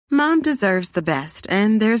Mom deserves the best,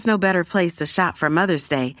 and there's no better place to shop for Mother's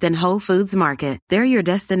Day than Whole Foods Market. They're your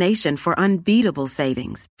destination for unbeatable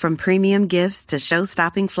savings, from premium gifts to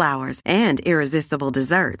show-stopping flowers and irresistible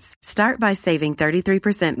desserts. Start by saving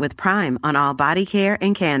 33% with Prime on all body care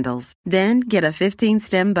and candles. Then get a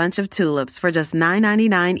 15-stem bunch of tulips for just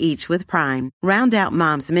 $9.99 each with Prime. Round out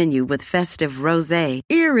Mom's menu with festive rosé,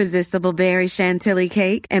 irresistible berry chantilly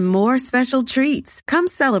cake, and more special treats. Come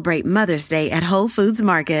celebrate Mother's Day at Whole Foods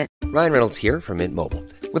Market. Ryan Reynolds here from Mint Mobile.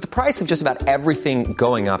 With the price of just about everything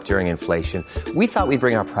going up during inflation, we thought we'd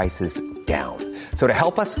bring our prices down. So to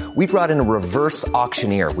help us, we brought in a reverse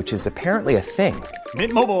auctioneer, which is apparently a thing.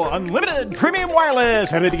 Mint Mobile Unlimited Premium Wireless.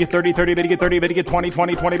 How to get 30, 30, how to get 30, how to get 20,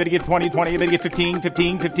 20, 20, how to get 20, 20, how to get 15,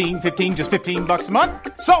 15, 15, 15, just $15 a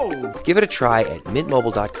month? Sold! Give it a try at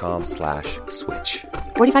mintmobile.com/switch.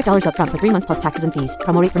 $45 up front for 3 months plus taxes and fees.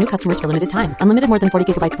 Promo rate for new customers for limited time. Unlimited more than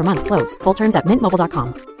 40 gigabytes per month. Slows full terms at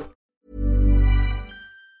mintmobile.com.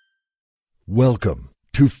 Welcome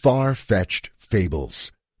to Far-Fetched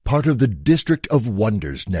Fables, part of the District of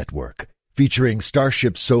Wonders network, featuring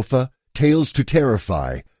Starship Sofa, Tales to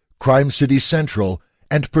Terrify, Crime City Central,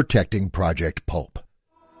 and Protecting Project Pulp.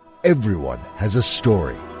 Everyone has a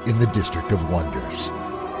story in the District of Wonders.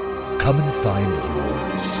 Come and find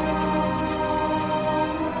yours.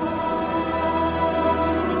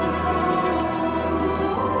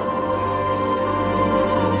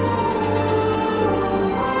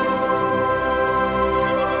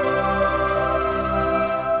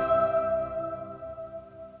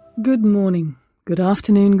 Good morning, good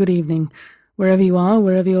afternoon, good evening, wherever you are,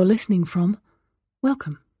 wherever you're listening from.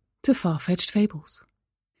 Welcome to Far-Fetched Fables.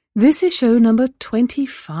 This is show number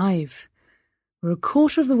 25. We're a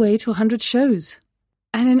quarter of the way to 100 shows.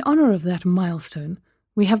 And in honour of that milestone,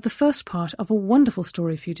 we have the first part of a wonderful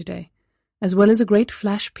story for you today, as well as a great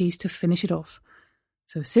flash piece to finish it off.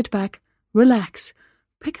 So sit back, relax,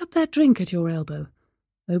 pick up that drink at your elbow,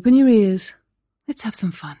 open your ears, let's have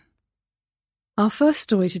some fun. Our first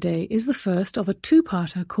story today is the first of a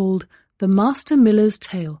two-parter called The Master Miller's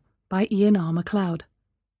Tale by Ian R. MacLeod.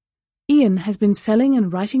 Ian has been selling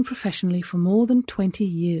and writing professionally for more than 20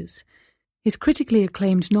 years. His critically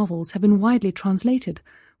acclaimed novels have been widely translated,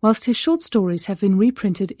 whilst his short stories have been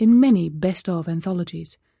reprinted in many best-of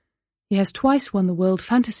anthologies. He has twice won the World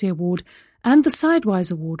Fantasy Award and the Sidewise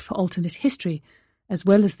Award for Alternate History, as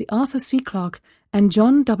well as the Arthur C. Clarke and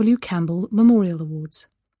John W. Campbell Memorial Awards.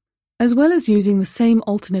 As well as using the same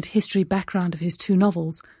alternate history background of his two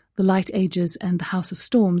novels, The Light Ages and The House of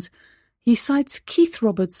Storms, he cites Keith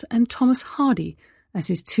Roberts and Thomas Hardy as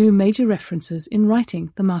his two major references in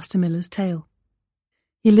writing The Master Miller's Tale.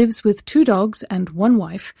 He lives with 2 dogs and 1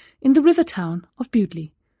 wife in the river town of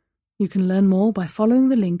Bewdley. You can learn more by following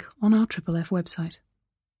the link on our FFF website.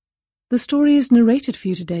 The story is narrated for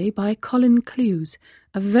you today by Colin Clews,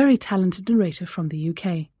 a very talented narrator from the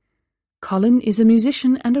UK. Colin is a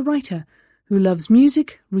musician and a writer who loves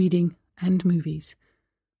music, reading, and movies.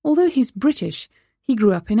 Although he's British, he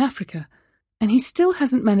grew up in Africa, and he still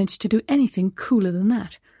hasn't managed to do anything cooler than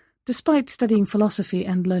that, despite studying philosophy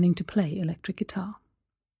and learning to play electric guitar.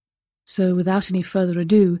 So without any further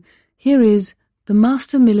ado, here is The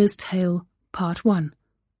Master Miller's Tale, Part 1,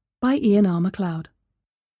 by Ian R. MacLeod.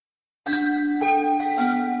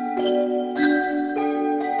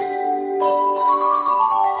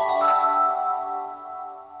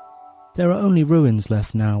 There are only ruins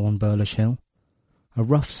left now on Burlish Hill, a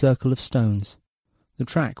rough circle of stones. The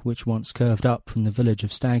track, which once curved up from the village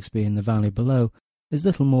of Stagsby in the valley below, is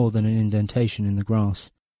little more than an indentation in the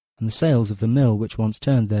grass, and the sails of the mill which once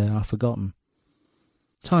turned there are forgotten.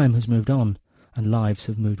 Time has moved on, and lives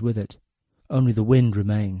have moved with it. Only the wind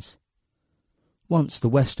remains. Once the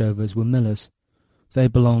Westovers were millers. They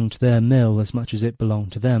belonged to their mill as much as it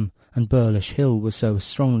belonged to them, and Burlish Hill was so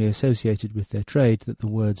strongly associated with their trade that the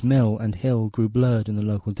words mill and hill grew blurred in the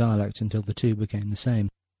local dialect until the two became the same.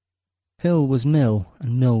 Hill was mill,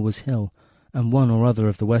 and mill was hill, and one or other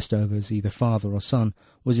of the Westovers, either father or son,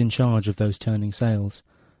 was in charge of those turning sails,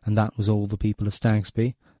 and that was all the people of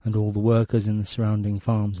Stagsby, and all the workers in the surrounding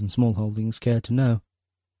farms and small holdings cared to know.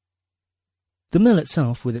 The mill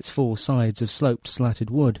itself, with its 4 sides of sloped slatted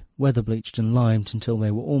wood, weather-bleached and limed until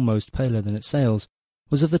they were almost paler than its sails,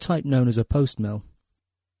 was of the type known as a post mill.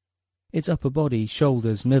 Its upper body,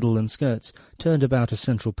 shoulders, middle and skirts turned about a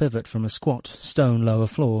central pivot from a squat, stone lower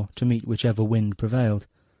floor to meet whichever wind prevailed.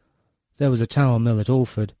 There was a tower mill at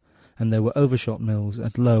Alford, and there were overshot mills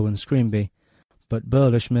at Low and Screenby, but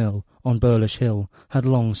Burlish Mill, on Burlish Hill, had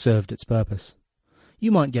long served its purpose.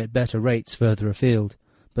 You might get better rates further afield,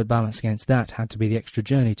 but balanced against that had to be the extra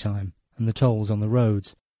journey time, and the tolls on the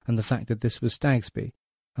roads, and the fact that this was Stagsby,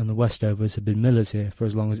 and the Westovers had been millers here for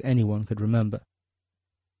as long as anyone could remember.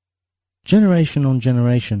 Generation on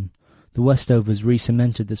generation, the Westovers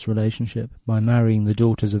re-cemented this relationship by marrying the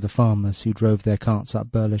daughters of the farmers who drove their carts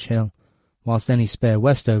up Burlish Hill, whilst any spare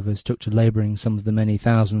Westovers took to labouring some of the many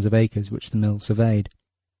thousands of acres which the mill surveyed.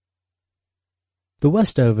 The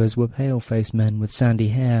Westovers were pale-faced men with sandy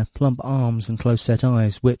hair, plump arms and close-set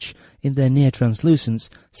eyes, which, in their near translucence,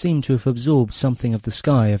 seemed to have absorbed something of the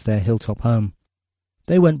sky of their hilltop home.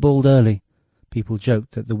 They went bald early. People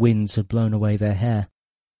joked that the winds had blown away their hair,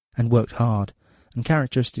 and worked hard, and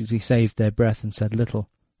characteristically saved their breath and said little,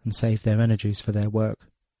 and saved their energies for their work.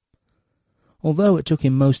 Although it took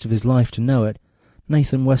him most of his life to know it,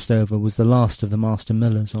 Nathan Westover was the last of the master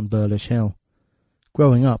millers on Burlish Hill.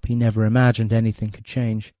 Growing up, he never imagined anything could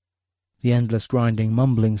change. The endless grinding,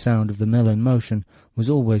 mumbling sound of the mill in motion was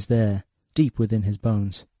always there, deep within his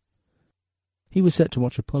bones. He was set to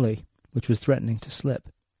watch a pulley, which was threatening to slip.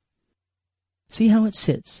 "See how it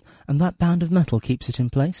sits, and that band of metal keeps it in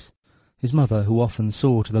place?" His mother, who often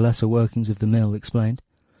saw to the lesser workings of the mill, explained.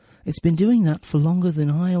 "It's been doing that for longer than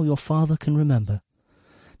I or your father can remember.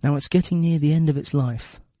 Now it's getting near the end of its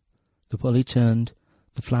life." The pulley turned,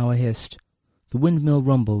 the flour hissed, the windmill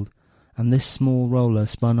rumbled, and this small roller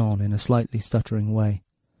spun on in a slightly stuttering way.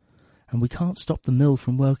 "And we can't stop the mill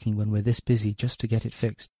from working when we're this busy just to get it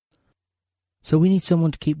fixed. So we need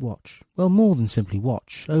someone to keep watch, well, more than simply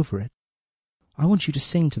watch, over it. I want you to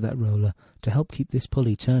sing to that roller to help keep this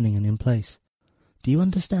pulley turning and in place. Do you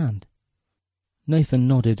understand?" Nathan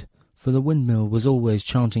nodded, for the windmill was always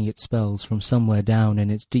chanting its spells from somewhere down in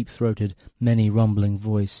its deep-throated, many-rumbling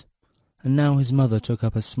voice, and now his mother took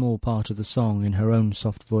up a small part of the song in her own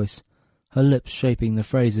soft voice, her lips shaping the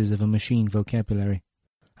phrases of a machine vocabulary,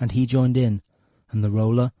 and he joined in, and the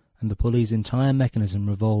roller and the pulley's entire mechanism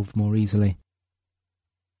revolved more easily.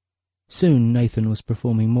 Soon Nathan was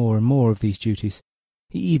performing more and more of these duties.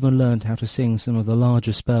 He even learned how to sing some of the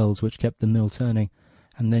larger spells which kept the mill turning,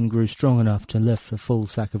 and then grew strong enough to lift a full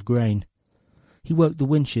sack of grain. He worked the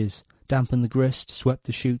winches, dampened the grist, swept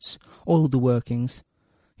the chutes, oiled the workings.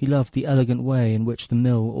 He loved the elegant way in which the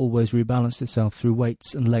mill always rebalanced itself through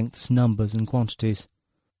weights and lengths, numbers and quantities.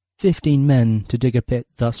 15 men to dig a pit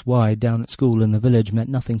thus wide down at school in the village meant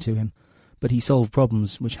nothing to him, but he solved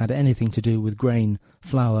problems which had anything to do with grain,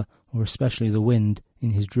 flour, or especially the wind,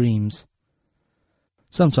 in his dreams.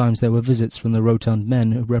 Sometimes there were visits from the rotund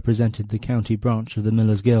men who represented the county branch of the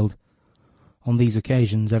Millers' Guild. On these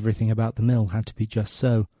occasions everything about the mill had to be just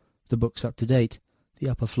so, the books up to date, the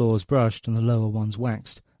upper floors brushed and the lower ones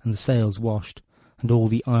waxed, and the sails washed, and all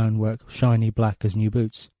the ironwork shiny black as new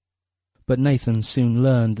boots. But Nathan soon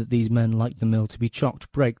learned that these men liked the mill to be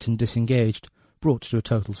chocked, braked and disengaged, brought to a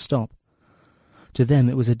total stop. To them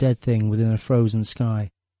it was a dead thing within a frozen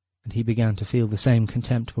sky, and he began to feel the same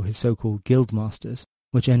contempt for his so-called guildmasters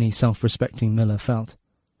which any self-respecting miller felt.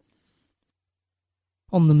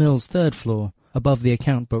 On the mill's third floor, above the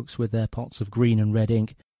account books with their pots of green and red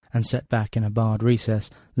ink, and set back in a barred recess,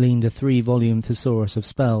 leaned a 3-volume thesaurus of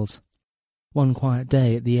spells. One quiet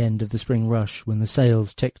day at the end of the spring rush, when the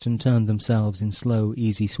sails ticked and turned themselves in slow,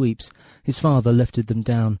 easy sweeps, his father lifted them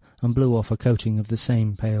down and blew off a coating of the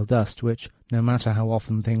same pale dust which, no matter how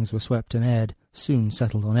often things were swept and aired, soon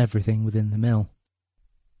settled on everything within the mill.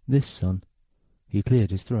 "This, son," he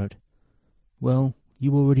cleared his throat. "Well,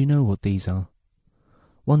 you already know what these are.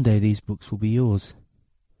 One day these books will be yours.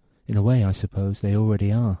 In a way, I suppose, they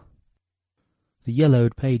already are." The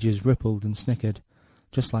yellowed pages rippled and snickered.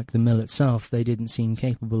 Just like the mill itself, they didn't seem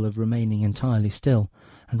capable of remaining entirely still,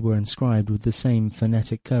 and were inscribed with the same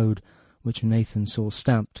phonetic code, which Nathan saw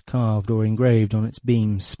stamped, carved, or engraved on its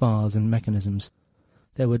beams, spars, and mechanisms.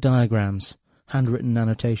 There were diagrams, handwritten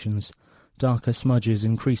annotations. Darker smudges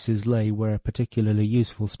and creases lay where a particularly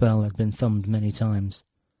useful spell had been thumbed many times.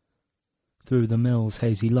 Through the mill's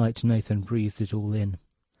hazy light Nathan breathed it all in.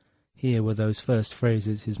 Here were those first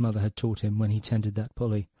phrases his mother had taught him when he tended that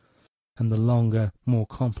pulley, and the longer, more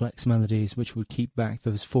complex melodies which would keep back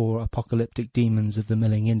those 4 apocalyptic demons of the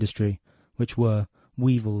milling industry, which were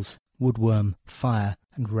weevils, woodworm, fire,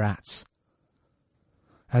 and rats.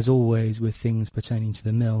 As always with things pertaining to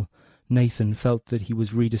the mill, Nathan felt that he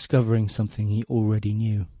was rediscovering something he already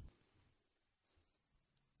knew.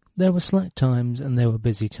 There were slack times and there were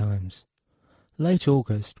busy times. Late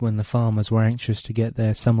August, when the farmers were anxious to get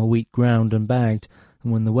their summer wheat ground and bagged,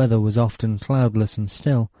 and when the weather was often cloudless and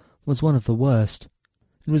still, was one of the worst.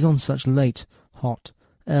 It was on such late, hot,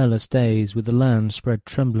 airless days, with the land spread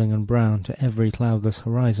trembling and brown to every cloudless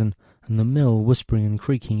horizon, and the mill whispering and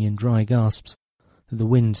creaking in dry gasps, that the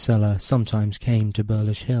wind cellar sometimes came to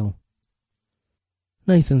Burlish Hill.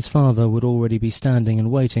 Nathan's father would already be standing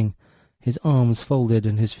and waiting, his arms folded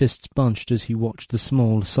and his fists bunched as he watched the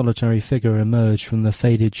small, solitary figure emerge from the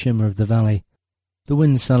faded shimmer of the valley. The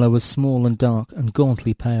windseller was small and dark and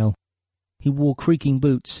gauntly pale. He wore creaking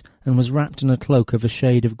boots and was wrapped in a cloak of a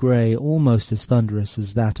shade of grey almost as thunderous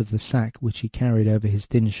as that of the sack which he carried over his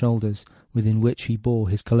thin shoulders, within which he bore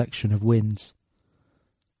his collection of winds.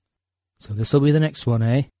 "So this'll be the next one,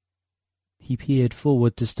 eh?" He peered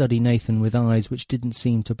forward to study Nathan with eyes which didn't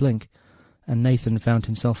seem to blink, and Nathan found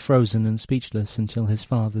himself frozen and speechless until his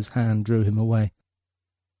father's hand drew him away.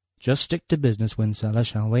 "Just stick to business, windseller,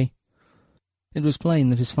 shall we?" It was plain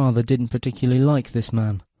that his father didn't particularly like this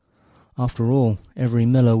man. After all, every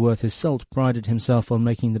miller worth his salt prided himself on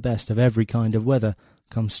making the best of every kind of weather,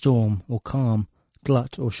 come storm or calm,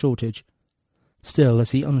 glut or shortage. Still,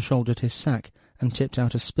 as he unshouldered his sack and tipped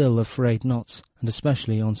out a spill of frayed knots, and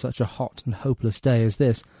especially on such a hot and hopeless day as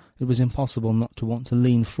this, it was impossible not to want to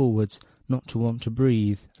lean forwards, not to want to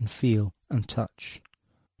breathe and feel and touch.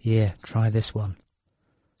 "Here, try this one."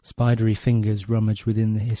 Spidery fingers rummaged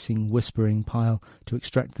within the hissing, whispering pile to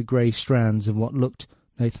extract the grey strands of what looked,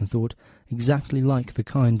 Nathan thought, exactly like the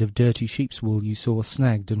kind of dirty sheep's wool you saw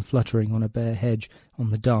snagged and fluttering on a bare hedge on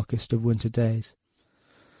the darkest of winter days.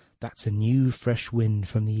 "That's a new, fresh wind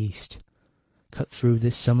from the east. Cut through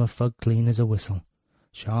this summer fog clean as a whistle,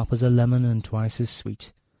 sharp as a lemon and twice as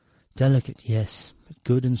sweet. Delicate, yes, but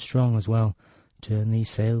good and strong as well. Turn these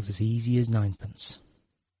sails as easy as ninepence."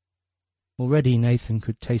 Already Nathan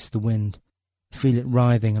could taste the wind, feel it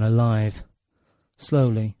writhing and alive.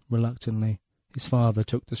 Slowly, reluctantly, his father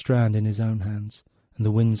took the strand in his own hands, and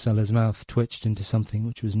the windseller's mouth twitched into something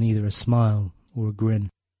which was neither a smile or a grin.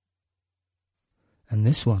 "And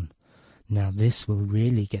this one, now this will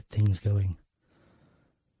really get things going.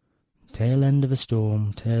 Tail end of a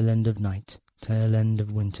storm, tail end of night, tail end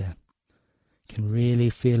of winter. Can really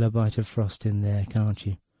feel a bite of frost in there, can't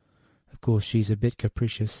you? Of course she's a bit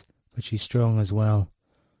capricious, but she's strong as well,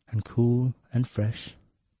 and cool and fresh."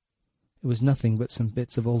 It was nothing but some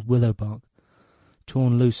bits of old willow bark,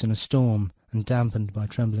 torn loose in a storm and dampened by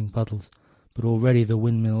trembling puddles, but already the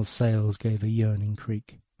windmill's sails gave a yearning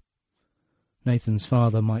creak. Nathan's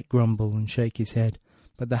father might grumble and shake his head,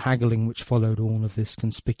 but the haggling which followed all of this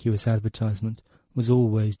conspicuous advertisement was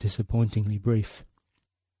always disappointingly brief.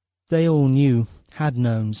 They all knew, had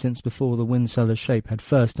known since before the windseller's shape had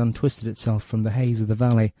first untwisted itself from the haze of the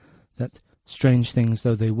valley, that, strange things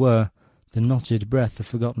though they were, the knotted breath of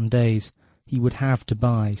forgotten days, he would have to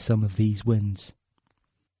buy some of these winds.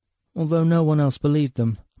 Although no one else believed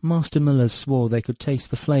them, master millers swore they could taste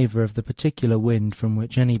the flavour of the particular wind from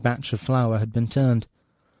which any batch of flour had been turned.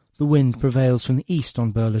 The wind prevails from the east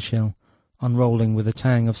on Burlish Hill, unrolling with a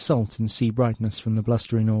tang of salt and sea brightness from the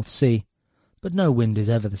blustery North Sea. But no wind is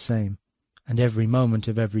ever the same, and every moment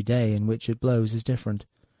of every day in which it blows is different,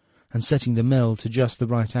 and setting the mill to just the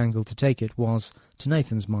right angle to take it was, to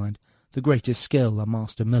Nathan's mind, the greatest skill a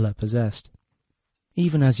master miller possessed.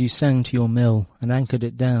 Even as you sang to your mill and anchored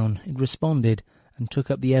it down, it responded and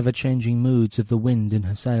took up the ever-changing moods of the wind in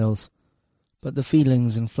her sails. But the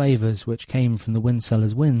feelings and flavours which came from the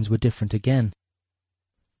windseller's winds were different again.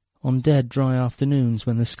 On dead, dry afternoons,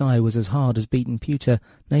 when the sky was as hard as beaten pewter,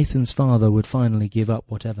 Nathan's father would finally give up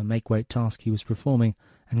whatever make-weight task he was performing,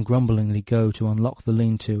 and grumblingly go to unlock the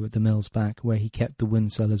lean-to at the mill's back, where he kept the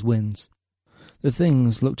windseller's winds. The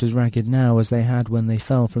things looked as ragged now as they had when they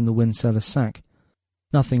fell from the windseller's sack.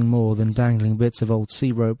 Nothing more than dangling bits of old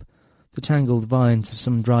sea-rope, the tangled vines of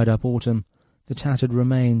some dried-up autumn, the tattered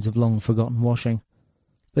remains of long-forgotten washing.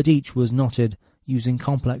 But each was knotted, using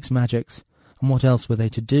complex magics, and what else were they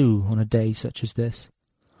to do on a day such as this?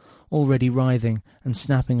 Already writhing and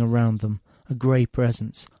snapping around them, a grey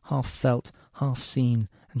presence, half felt, half seen,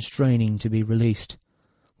 and straining to be released,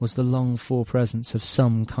 was the longed-for presence of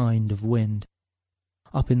some kind of wind.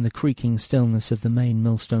 Up in the creaking stillness of the main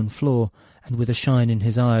millstone floor, and with a shine in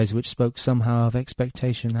his eyes which spoke somehow of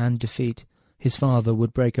expectation and defeat, his father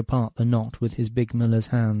would break apart the knot with his big miller's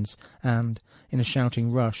hands, and, in a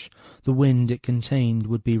shouting rush, the wind it contained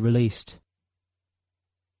would be released.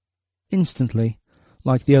 Instantly,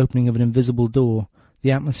 like the opening of an invisible door,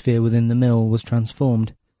 the atmosphere within the mill was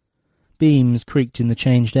transformed. Beams creaked in the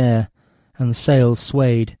changed air, and the sails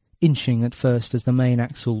swayed, inching at first as the main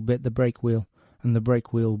axle bit the brake-wheel, and the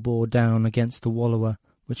brake-wheel bore down against the wallower,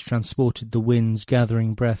 which transported the wind's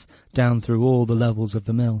gathering breath down through all the levels of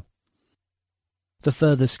the mill. The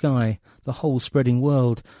further sky, the whole spreading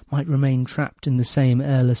world, might remain trapped in the same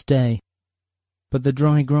airless day. But the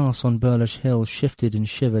dry grass on Burlish Hill shifted and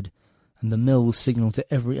shivered, and the mill signalled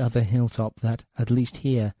to every other hilltop that, at least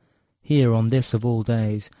here, Here on this of all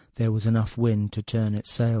days there was enough wind to turn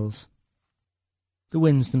its sails. The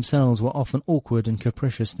winds themselves were often awkward and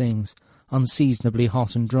capricious things, unseasonably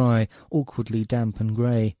hot and dry, awkwardly damp and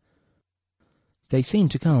grey. They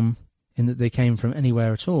seemed to come, in that they came from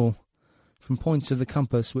anywhere at all, from points of the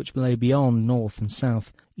compass which lay beyond north and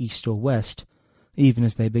south, east or west, even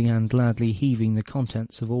as they began gladly heaving the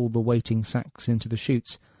contents of all the waiting sacks into the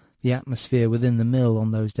chutes. The atmosphere within the mill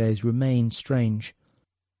on those days remained strange.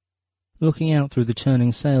 Looking out through the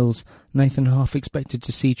turning sails, Nathan half expected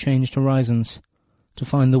to see changed horizons, to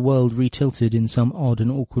find the world retilted in some odd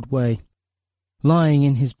and awkward way. Lying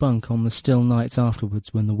in his bunk on the still nights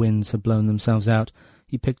afterwards when the winds had blown themselves out,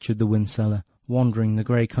 he pictured the wind-cellar, wandering the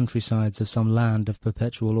grey countrysides of some land of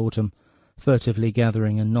perpetual autumn, furtively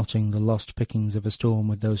gathering and knotting the lost pickings of a storm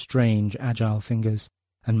with those strange, agile fingers,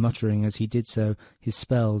 and muttering as he did so his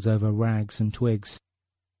spells over rags and twigs.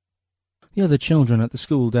 The other children at the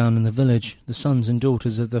school down in the village, the sons and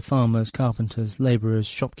daughters of the farmers, carpenters, labourers,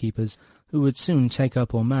 shopkeepers, who would soon take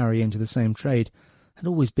up or marry into the same trade, had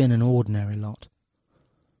always been an ordinary lot.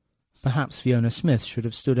 Perhaps Fiona Smith should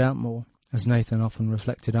have stood out more, as Nathan often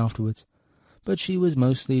reflected afterwards, but she was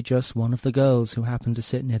mostly just one of the girls who happened to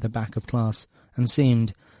sit near the back of class, and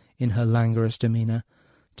seemed, in her languorous demeanour,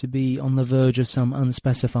 to be on the verge of some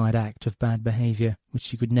unspecified act of bad behaviour which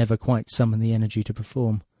she could never quite summon the energy to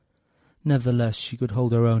perform. Nevertheless, she could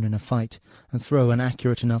hold her own in a fight, and throw an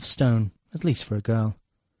accurate enough stone, at least for a girl.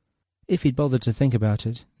 If he'd bothered to think about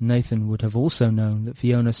it, Nathan would have also known that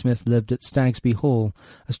Fiona Smith lived at Stagsby Hall,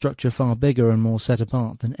 a structure far bigger and more set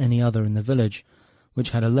apart than any other in the village, which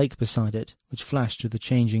had a lake beside it, which flashed to the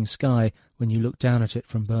changing sky when you looked down at it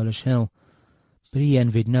from Burlish Hill. But he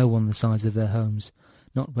envied no one the size of their homes,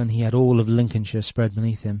 not when he had all of Lincolnshire spread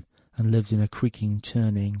beneath him, and lived in a creaking,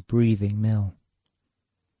 turning, breathing mill.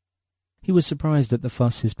 He was surprised at the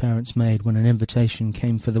fuss his parents made when an invitation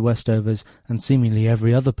came for the Westovers and seemingly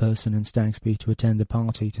every other person in Stagsby to attend a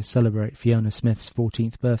party to celebrate Fiona Smith's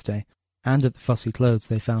 14th birthday, and at the fussy clothes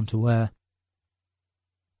they found to wear.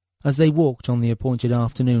 As they walked on the appointed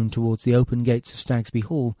afternoon towards the open gates of Stagsby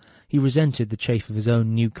Hall, he resented the chafe of his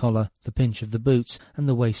own new collar, the pinch of the boots, and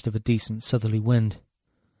the waste of a decent southerly wind.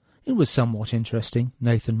 It was somewhat interesting,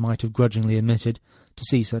 Nathan might have grudgingly admitted, to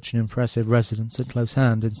see such an impressive residence at close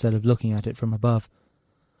hand instead of looking at it from above.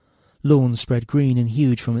 Lawns spread green and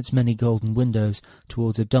huge from its many golden windows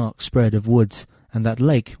towards a dark spread of woods, and that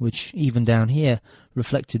lake, which, even down here,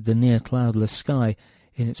 reflected the near cloudless sky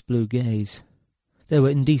in its blue gaze. There were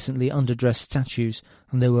indecently underdressed statues,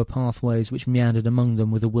 and there were pathways which meandered among them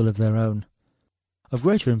with a will of their own. Of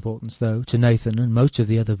greater importance, though, to Nathan and most of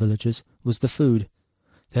the other villagers, was the food.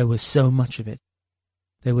 There was so much of it.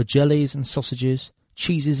 There were jellies and sausages,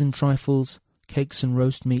 cheeses and trifles, cakes and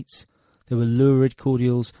roast meats. There were lurid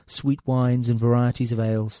cordials, sweet wines, and varieties of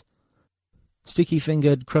ales.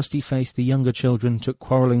 Sticky-fingered, crusty-faced, the younger children took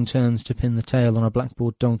quarrelling turns to pin the tail on a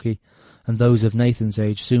blackboard donkey, and those of Nathan's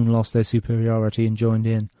age soon lost their superiority and joined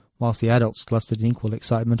in, whilst the adults clustered in equal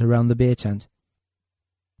excitement around the beer tent.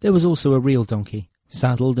 There was also a real donkey,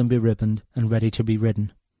 saddled and beribboned, and ready to be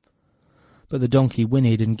ridden. But the donkey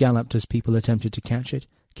whinnied and galloped as people attempted to catch it,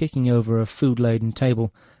 kicking over a food-laden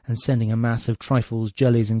table and sending a mass of trifles,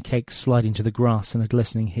 jellies, and cakes sliding to the grass in a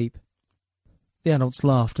glistening heap. The adults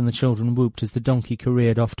laughed and the children whooped as the donkey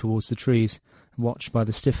careered off towards the trees, watched by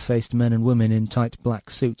the stiff-faced men and women in tight black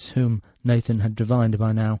suits whom, Nathan had divined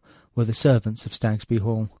by now, were the servants of Stagsby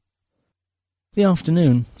Hall. The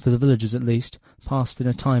afternoon, for the villagers at least, passed in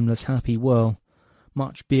a timeless, happy whirl.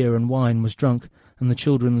 Much beer and wine was drunk, and the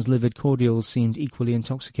children's livid cordials seemed equally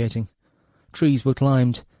intoxicating. Trees were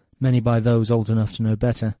climbed, many by those old enough to know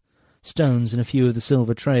better. Stones and a few of the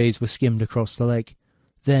silver trays were skimmed across the lake.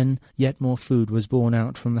 Then yet more food was borne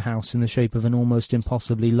out from the house in the shape of an almost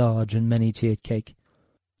impossibly large and many-tiered cake.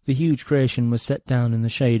 The huge creation was set down in the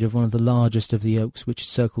shade of one of the largest of the oaks which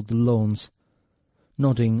circled the lawns.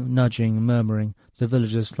 Nodding, nudging, murmuring, the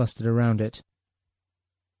villagers clustered around it.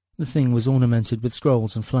 The thing was ornamented with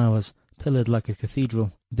scrolls and flowers, pillared like a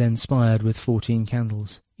cathedral, then spired with 14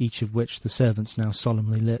 candles, each of which the servants now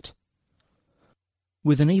solemnly lit.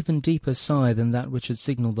 With an even deeper sigh than that which had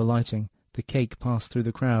signalled the lighting, the cake passed through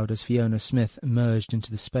the crowd as Fiona Smith emerged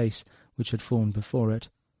into the space which had formed before it.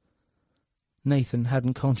 Nathan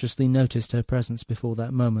hadn't consciously noticed her presence before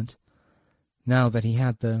that moment. Now that he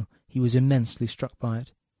had, though, he was immensely struck by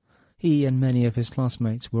it. He and many of his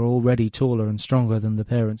classmates were already taller and stronger than the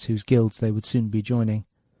parents whose guilds they would soon be joining.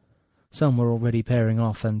 Some were already pairing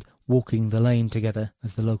off and walking the lane together,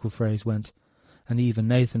 as the local phrase went, and even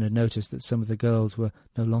Nathan had noticed that some of the girls were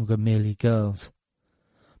no longer merely girls.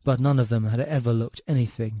 but none of them had ever looked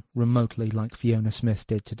anything remotely like Fiona Smith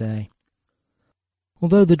did today.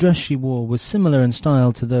 Although the dress she wore was similar in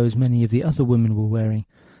style to those many of the other women were wearing,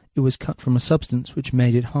 it was cut from a substance which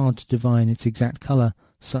made it hard to divine its exact colour,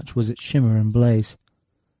 such was its shimmer and blaze.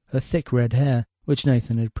 Her thick red hair, which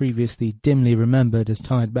Nathan had previously dimly remembered as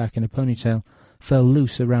tied back in a ponytail, fell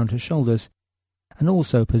loose around her shoulders, and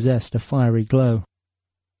also possessed a fiery glow.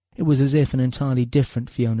 It was as if an entirely different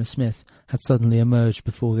Fiona Smith had suddenly emerged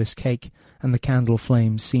before this cake, and the candle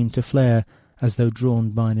flames seemed to flare as though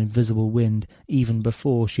drawn by an invisible wind even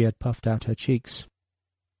before she had puffed out her cheeks.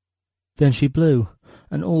 Then she blew,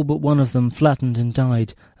 and all but one of them flattened and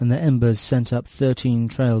died, and the embers sent up 13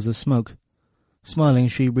 trails of smoke. Smiling,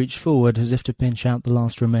 she reached forward as if to pinch out the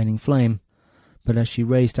last remaining flame, but as she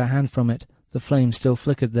raised her hand from it, the flame still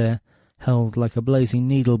flickered there, held like a blazing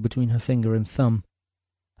needle between her finger and thumb.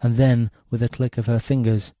 And then, with a click of her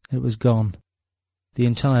fingers, it was gone. The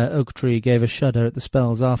entire oak tree gave a shudder at the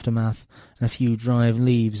spell's aftermath, and a few dry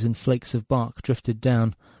leaves and flakes of bark drifted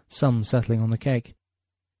down, some settling on the cake.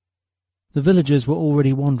 The villagers were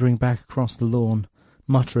already wandering back across the lawn,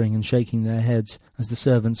 muttering and shaking their heads as the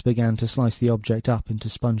servants began to slice the object up into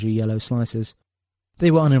spongy yellow slices. They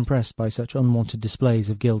were unimpressed by such unwanted displays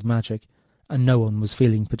of guild magic, and no one was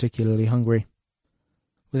feeling particularly hungry.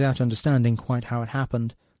 Without understanding quite how it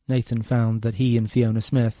happened, Nathan found that he and Fiona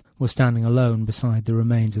Smith were standing alone beside the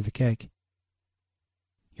remains of the cake.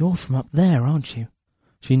 "You're from up there, aren't you?"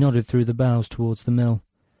 She nodded through the boughs towards the mill.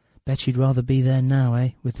 "Bet you'd rather be there now,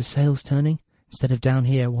 eh, with the sails turning, instead of down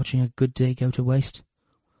here watching a good day go to waste?"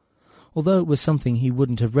 Although it was something he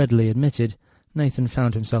wouldn't have readily admitted, Nathan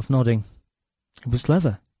found himself nodding. "It was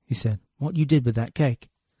clever," he said, "what you did with that cake."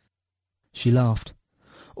 She laughed.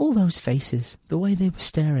 "All those faces, the way they were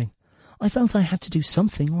staring. I felt I had to do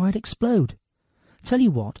something or I'd explode. Tell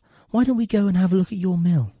you what, why don't we go and have a look at your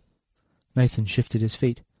mill?" Nathan shifted his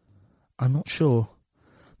feet. "I'm not sure.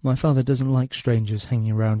 My father doesn't like strangers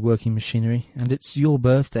hanging around working machinery, and it's your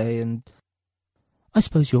birthday, and—" "I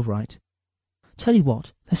suppose you're right. Tell you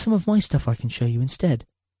what, there's some of my stuff I can show you instead."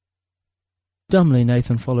 Dumbly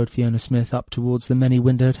Nathan followed Fiona Smith up towards the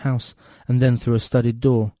many-windowed house, and then through a studded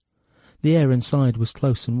door. The air inside was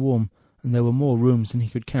close and warm, and there were more rooms than he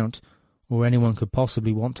could count, or anyone could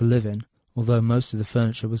possibly want to live in, although most of the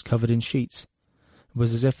furniture was covered in sheets. It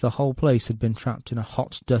was as if the whole place had been trapped in a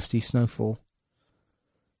hot, dusty snowfall.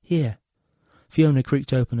 "Here." Fiona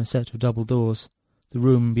creaked open a set of double doors. The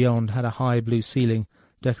room beyond had a high blue ceiling,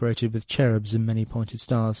 decorated with cherubs and many pointed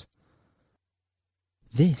stars.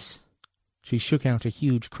 "This." She shook out a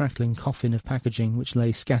huge crackling coffin of packaging which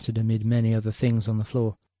lay scattered amid many other things on the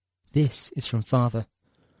floor. "This is from Father.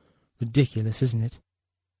 Ridiculous, isn't it?"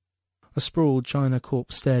 A sprawled china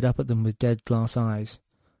corpse stared up at them with dead glass eyes.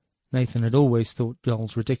 Nathan had always thought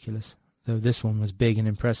dolls ridiculous, though this one was big and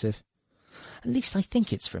impressive. "At least I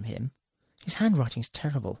think it's from him. His handwriting's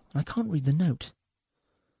terrible, and I can't read the note."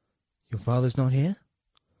 "Your father's not here?"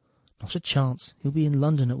 "Not a chance. He'll be in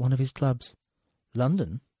London at one of his clubs."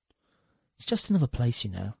 "London? It's just another place,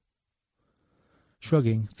 you know."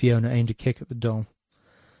 Shrugging, Fiona aimed a kick at the doll.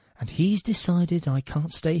 "And he's decided I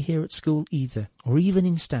can't stay here at school either, or even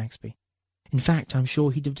in Stagsby. In fact, I'm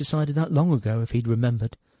sure he'd have decided that long ago if he'd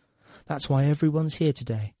remembered. That's why everyone's here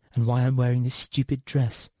today, and why I'm wearing this stupid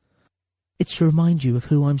dress. It's to remind you of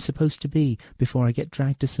who I'm supposed to be before I get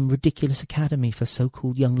dragged to some ridiculous academy for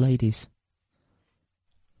so-called young ladies."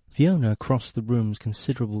 Fiona crossed the room's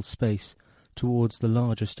considerable space towards the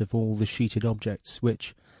largest of all the sheeted objects,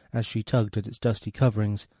 which, as she tugged at its dusty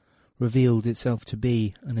coverings, revealed itself to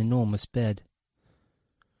be an enormous bed.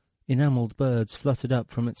 Enamelled birds fluttered up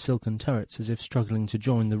from its silken turrets as if struggling to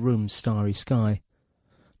join the room's starry sky.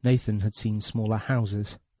 Nathan had seen smaller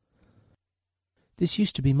houses. "This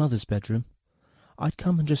used to be Mother's bedroom. I'd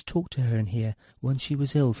come and just talk to her in here when she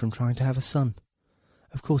was ill from trying to have a son.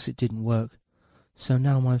 Of course it didn't work, so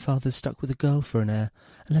now my father's stuck with a girl for an heir,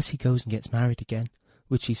 unless he goes and gets married again,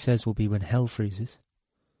 which he says will be when hell freezes."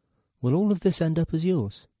 "Will all of this end up as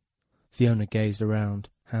yours?" Fiona gazed around,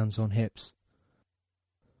 hands on hips.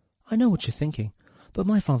 "I know what you're thinking, but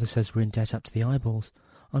my father says we're in debt up to the eyeballs.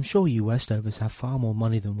 I'm sure you Westovers have far more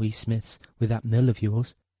money than we Smiths, with that mill of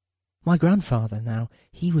yours. My grandfather, now,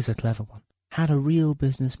 he was a clever one, had a real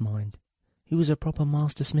business mind. He was a proper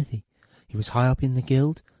master smithy. He was high up in the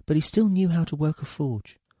guild, but he still knew how to work a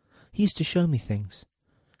forge. He used to show me things.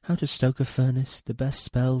 How to stoke a furnace, the best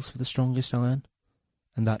spells for the strongest iron,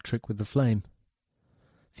 and that trick with the flame."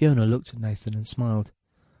 Fiona looked at Nathan and smiled.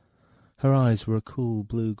 Her eyes were a cool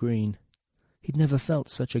blue-green. He'd never felt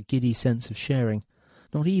such a giddy sense of sharing,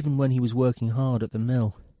 not even when he was working hard at the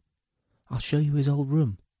mill. "I'll show you his old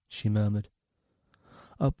room," she murmured.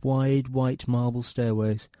 Up wide, white marble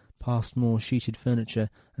stairways, past more sheeted furniture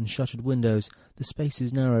and shuttered windows, the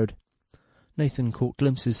spaces narrowed. Nathan caught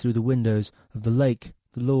glimpses through the windows of the lake,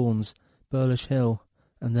 the lawns, Burlish Hill,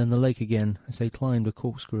 and then the lake again as they climbed a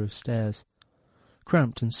corkscrew of stairs.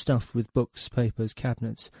 Cramped and stuffed with books, papers,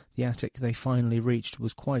 cabinets, the attic they finally reached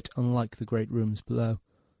was quite unlike the great rooms below.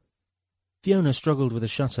 Fiona struggled with a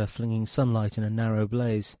shutter, flinging sunlight in a narrow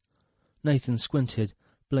blaze. Nathan squinted,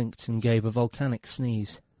 blinked, and gave a volcanic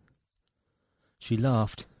sneeze. She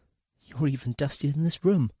laughed. "You're even dustier than this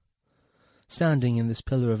room." Standing in this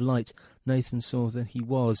pillar of light, Nathan saw that he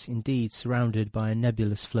was, indeed, surrounded by a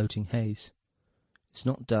nebulous floating haze. "It's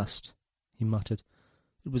not dust," he muttered.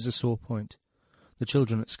 It was a sore point. The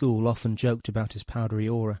children at school often joked about his powdery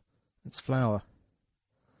aura. "It's flour."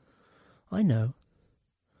 "I know."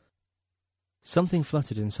 Something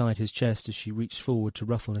fluttered inside his chest as she reached forward to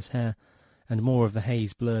ruffle his hair, and more of the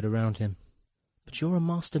haze blurred around him. "But you're a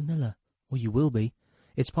master miller, or you will be.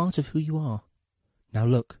 It's part of who you are. Now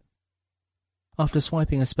look." After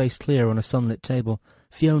swiping a space clear on a sunlit table,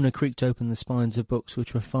 Fiona creaked open the spines of books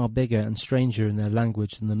which were far bigger and stranger in their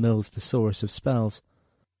language than the mill's thesaurus of spells.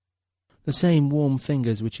 The same warm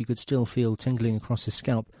fingers which he could still feel tingling across his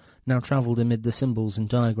scalp now travelled amid the symbols and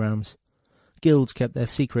diagrams. Guilds kept their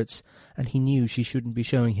secrets, and he knew she shouldn't be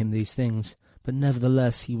showing him these things, but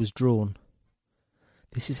nevertheless he was drawn.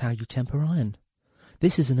 "This is how you temper iron.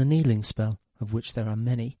 This is an annealing spell, of which there are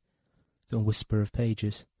many," the whisper of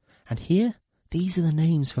pages. "And here, these are the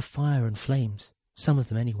names for fire and flames, some of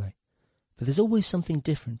them anyway. But there's always something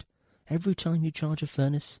different. Every time you charge a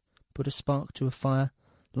furnace, put a spark to a fire,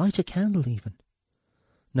 light a candle even."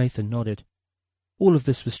 Nathan nodded. All of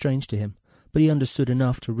this was strange to him, but he understood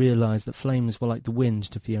enough to realize that flames were like the wind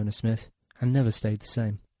to Fiona Smith, and never stayed the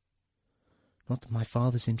same. "Not that my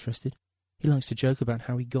father's interested. He likes to joke about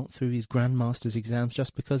how he got through his Grandmaster's exams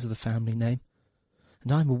just because of the family name.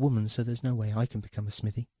 And I'm a woman, so there's no way I can become a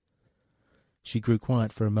smithy." She grew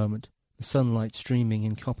quiet for a moment, the sunlight streaming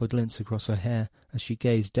in copper glints across her hair as she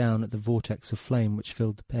gazed down at the vortex of flame which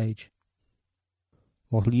filled the page.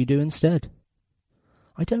 "What'll you do instead?"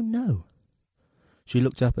 "I don't know." She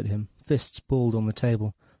looked up at him, fists balled on the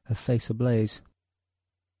table, her face ablaze.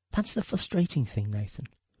 "That's the frustrating thing, Nathan.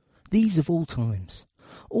 These of all times.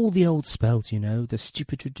 All the old spells, you know, the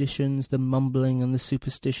stupid traditions, the mumbling and the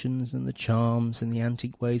superstitions and the charms and the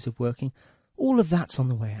antique ways of working, all of that's on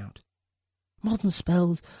the way out. Modern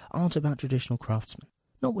spells aren't about traditional craftsmen,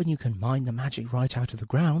 not when you can mine the magic right out of the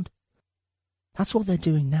ground. That's what they're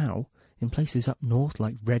doing now, in places up north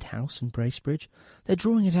like Red House and Bracebridge. They're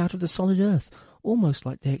drawing it out of the solid earth, almost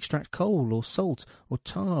like they extract coal or salt or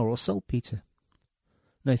tar or saltpetre."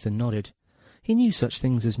 Nathan nodded. He knew such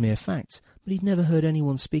things as mere facts, but he'd never heard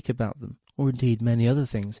anyone speak about them, or indeed many other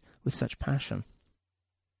things, with such passion.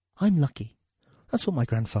 "I'm lucky. That's what my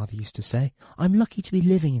grandfather used to say. I'm lucky to be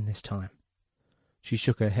living in this time." She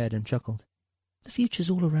shook her head and chuckled. "The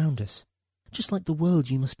future's all around us, just like the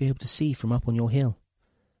world you must be able to see from up on your hill.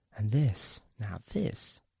 And this, now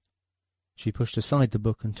this." She pushed aside the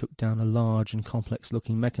book and took down a large and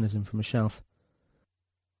complex-looking mechanism from a shelf.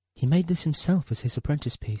 "He made this himself as his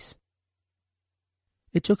apprentice piece."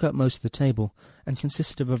 It took up most of the table, and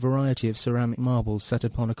consisted of a variety of ceramic marbles set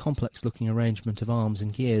upon a complex-looking arrangement of arms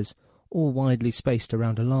and gears, all widely spaced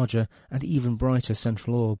around a larger and even brighter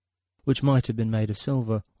central orb, which might have been made of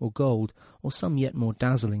silver or gold or some yet more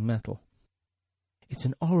dazzling metal. "It's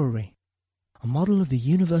an orrery, a model of the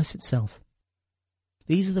universe itself.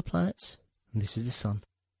 These are the planets, and this is the sun.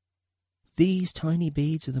 These tiny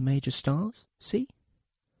beads are the major stars, see?"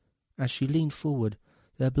 As she leaned forward,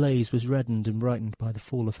 their blaze was reddened and brightened by the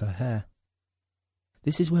fall of her hair.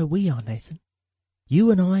 "This is where we are, Nathan.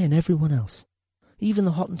 You and I and everyone else, even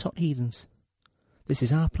the Hottentot heathens. This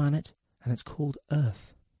is our planet, and it's called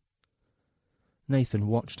Earth." Nathan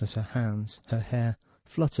watched as her hands, her hair,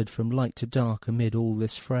 fluttered from light to dark amid all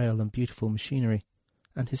this frail and beautiful machinery,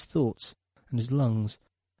 and his thoughts, and his lungs,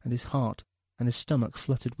 and his heart, and his stomach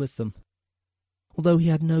fluttered with them. Although he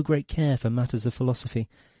had no great care for matters of philosophy,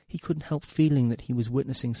 he couldn't help feeling that he was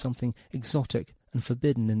witnessing something exotic and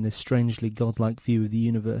forbidden in this strangely godlike view of the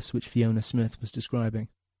universe which Fiona Smith was describing.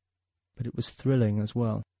 But it was thrilling as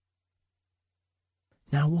well.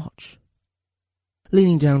 "Now watch."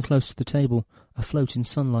 Leaning down close to the table, afloat in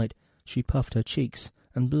sunlight, she puffed her cheeks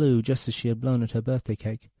and blew just as she had blown at her birthday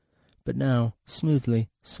cake. But now, smoothly,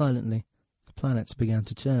 silently, the planets began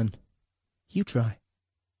to turn. "You try."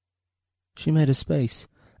 She made a space,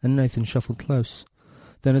 and Nathan shuffled close.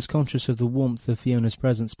 Then, as conscious of the warmth of Fiona's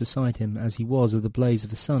presence beside him as he was of the blaze of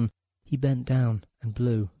the sun, he bent down and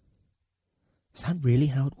blew. Is that really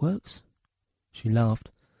how it works?" She laughed.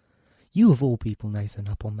 "You of all people, Nathan,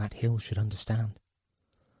 up on that hill should understand."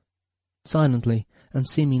 Silently, and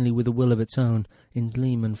seemingly with a will of its own, in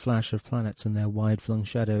gleam and flash of planets and their wide-flung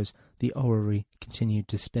shadows, the orrery continued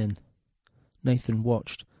to spin. Nathan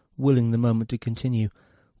watched, willing the moment to continue,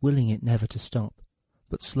 willing it never to stop.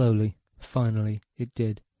 But slowly, finally, it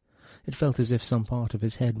did. It felt as if some part of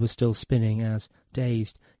his head was still spinning as,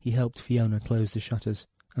 dazed, he helped Fiona close the shutters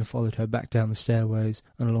and followed her back down the stairways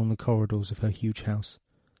and along the corridors of her huge house.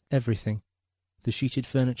 Everything, the sheeted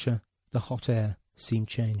furniture, the hot air, seemed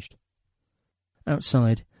changed.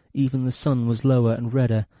 Outside, even the sun was lower and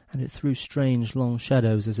redder, and it threw strange long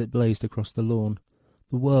shadows as it blazed across the lawn.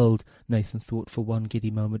 The world, Nathan thought for one giddy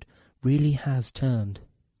moment, really has turned.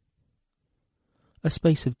 A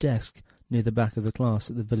space of desk near the back of the class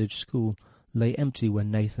at the village school lay empty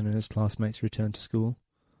when Nathan and his classmates returned to school,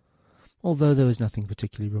 although there was nothing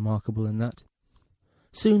particularly remarkable in that.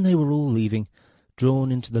 Soon they were all leaving,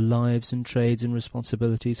 drawn into the lives and trades and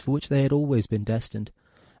responsibilities for which they had always been destined,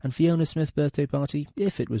 and Fiona Smith's birthday party,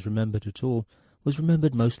 if it was remembered at all, was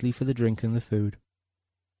remembered mostly for the drink and the food.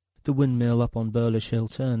 The windmill up on Burlish Hill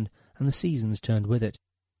turned, and the seasons turned with it.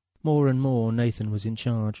 More and more Nathan was in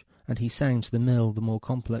charge, and he sang to the mill the more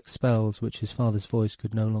complex spells which his father's voice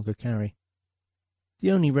could no longer carry.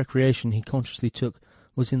 The only recreation he consciously took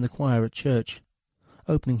was in the choir at church,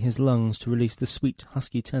 opening his lungs to release the sweet,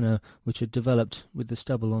 husky tenor which had developed with the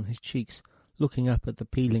stubble on his cheeks. Looking up at the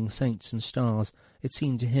pealing saints and stars, it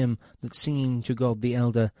seemed to him that singing to God the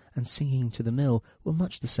Elder and singing to the mill were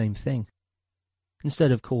much the same thing.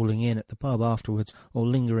 Instead of calling in at the pub afterwards or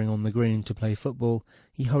lingering on the green to play football,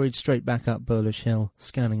 he hurried straight back up Burlish Hill,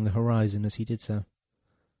 scanning the horizon as he did so.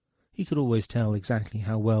 He could always tell exactly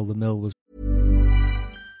how well the mill was.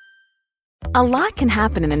 A lot can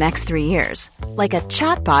happen in the next 3 years. Like a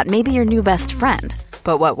chatbot may be your new best friend.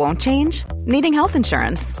 But what won't change? Needing health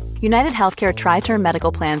insurance. United Healthcare Tri-Term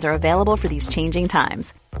Medical Plans are available for these changing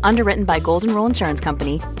times. Underwritten by Golden Rule Insurance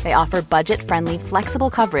Company, they offer budget-friendly, flexible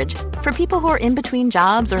coverage for people who are in between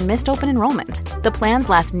jobs or missed open enrollment. The plans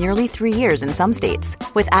last nearly 3 years in some states,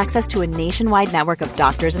 with access to a nationwide network of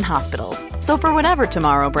doctors and hospitals. So for whatever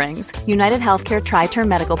tomorrow brings, United Healthcare Tri-Term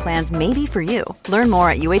Medical Plans may be for you. Learn more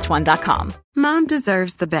at uh1.com. Mom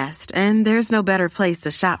deserves the best, and there's no better place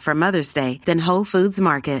to shop for Mother's Day than Whole Foods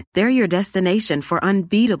Market. They're your destination for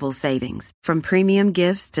unbeatable savings, from premium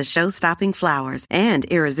gifts to show-stopping flowers and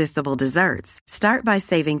irresistible desserts. Start by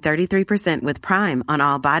saving 33% with Prime on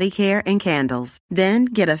all body care and candles. Then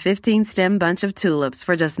get a 15-stem bunch of tulips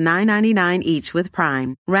for just $9.99 each with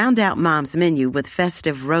Prime. Round out Mom's menu with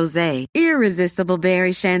festive rosé, irresistible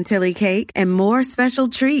berry chantilly cake, and more special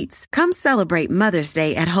treats. Come celebrate Mother's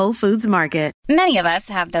Day at Whole Foods Market. Many of us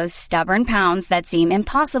have those stubborn pounds that seem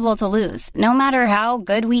impossible to lose, no matter how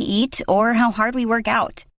good we eat or how hard we work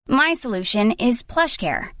out. My solution is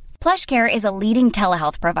PlushCare. PlushCare is a leading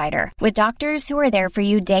telehealth provider with doctors who are there for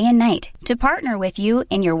you day and night to partner with you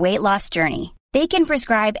in your weight loss journey. They can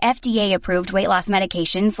prescribe FDA-approved weight loss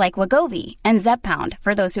medications like Wegovy and Zepbound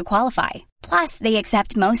for those who qualify. Plus, they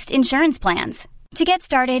accept most insurance plans. To get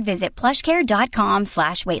started, visit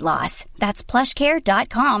plushcare.com/weightloss. That's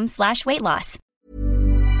plushcare.com/weightloss.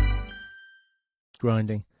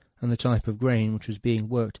 Grinding, and the type of grain which was being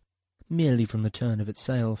worked, merely from the turn of its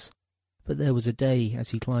sails. But there was a day as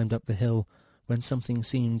he climbed up the hill when something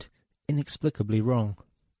seemed inexplicably wrong.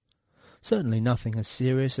 Certainly nothing as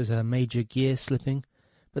serious as a major gear slipping,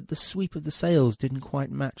 but the sweep of the sails didn't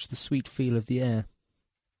quite match the sweet feel of the air.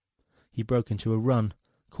 He broke into a run,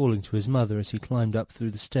 calling to his mother as he climbed up through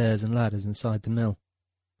the stairs and ladders inside the mill.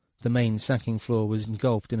 The main sacking floor was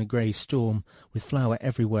engulfed in a grey storm, with flour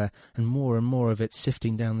everywhere, and more of it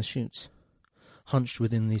sifting down the chutes. Hunched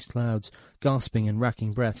within these clouds, gasping and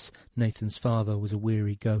racking breaths, Nathan's father was a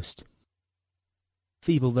weary ghost.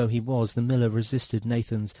 Feeble though he was, the miller resisted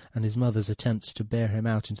Nathan's and his mother's attempts to bear him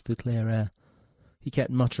out into the clear air. He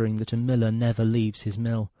kept muttering that a miller never leaves his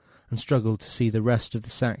mill, and struggled to see the rest of the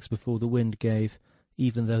sacks before the wind gave,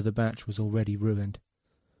 even though the batch was already ruined.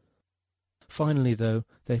 Finally, though,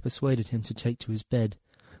 they persuaded him to take to his bed,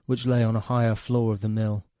 which lay on a higher floor of the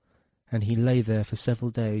mill, and he lay there for several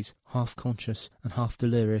days, half conscious and half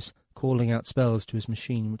delirious, calling out spells to his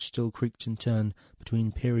machine which still creaked and turned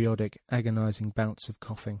between periodic, agonizing bouts of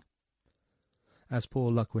coughing. As poor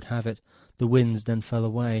luck would have it, the winds then fell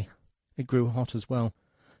away. It grew hot as well.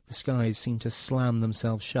 The skies seemed to slam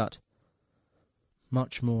themselves shut.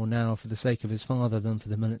 Much more now for the sake of his father than for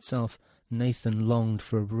the mill itself, Nathan longed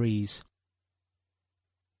for a breeze.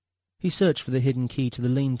 He searched for the hidden key to the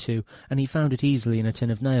lean-to, and he found it easily in a tin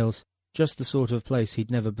of nails. just the sort of place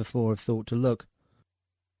he'd never before have thought to look.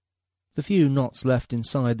 The few knots left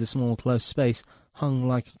inside the small close space hung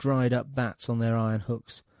like dried-up bats on their iron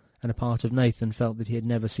hooks, and a part of Nathan felt that he had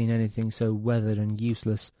never seen anything so weathered and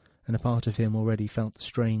useless, and a part of him already felt the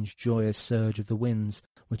strange, joyous surge of the winds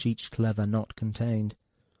which each clever knot contained.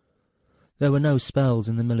 There were no spells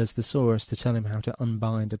in the miller's thesaurus to tell him how to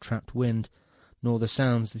unbind a trapped wind, nor the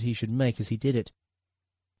sounds that he should make as he did it,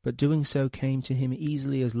 but doing so came to him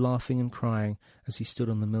easily as laughing and crying as he stood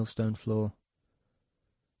on the millstone floor.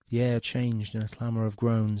 The air changed in a clamour of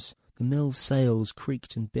groans, the mill's sails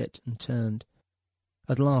creaked and bit and turned.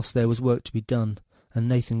 At last there was work to be done, and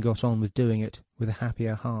Nathan got on with doing it with a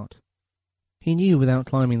happier heart. He knew without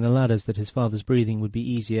climbing the ladders that his father's breathing would be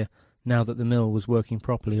easier now that the mill was working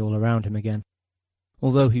properly all around him again.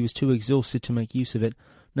 Although he was too exhausted to make use of it,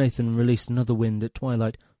 Nathan released another wind at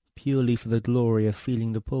twilight, purely for the glory of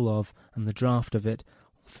feeling the pull of and the draught of it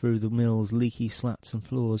through the mill's leaky slats and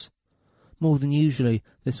floors. More than usually,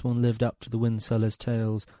 this one lived up to the windsellers'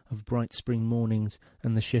 tales of bright spring mornings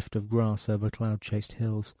and the shift of grass over cloud-chased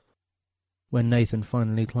hills. When Nathan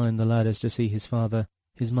finally climbed the ladders to see his father,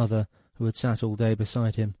 his mother, who had sat all day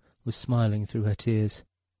beside him, was smiling through her tears.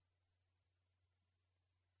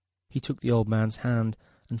 He took the old man's hand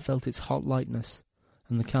and felt its hot lightness,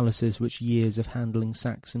 and the calluses which years of handling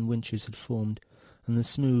sacks and winches had formed, and the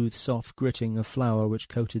smooth, soft gritting of flour which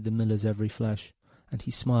coated the miller's every flesh, and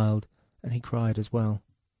he smiled, and he cried as well.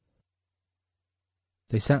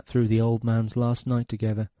 They sat through the old man's last night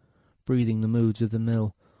together, breathing the moods of the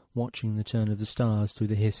mill, watching the turn of the stars through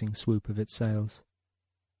the hissing swoop of its sails.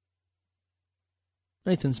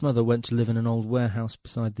 Nathan's mother went to live in an old warehouse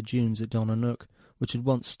beside the dunes at Donanook, which had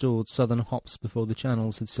once stored southern hops before the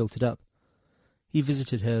channels had silted up. He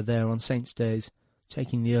visited her there on Saints' days,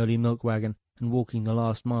 taking the early milk wagon and walking the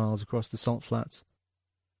last miles across the salt flats.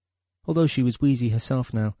 Although she was wheezy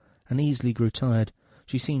herself now, and easily grew tired,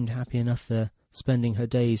 she seemed happy enough there, spending her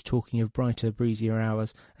days talking of brighter, breezier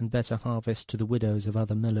hours and better harvests to the widows of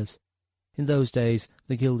other millers. In those days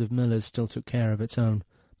the Guild of Millers still took care of its own,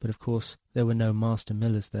 but of course there were no master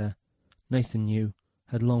millers there. Nathan knew,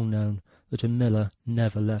 had long known, that a miller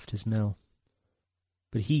never left his mill.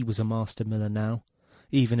 But he was a master miller now,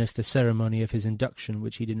 even if the ceremony of his induction,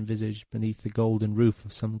 which he'd envisaged beneath the golden roof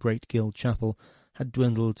of some great guild chapel, had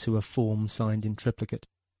dwindled to a form signed in triplicate,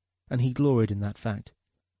 and he gloried in that fact.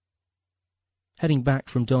 Heading back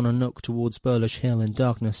from Donanook towards Burlish Hill in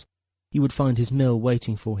darkness, he would find his mill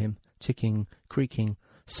waiting for him, ticking, creaking,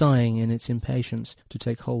 sighing in its impatience to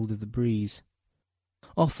take hold of the breeze.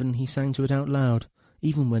 Often he sang to it out loud,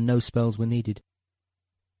 even when no spells were needed.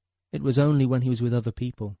 It was only when he was with other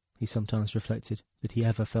people, he sometimes reflected, that he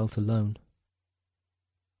ever felt alone.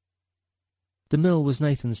 The mill was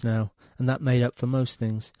Nathan's now, and that made up for most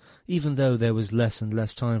things, even though there was less and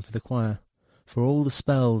less time for the choir. For all the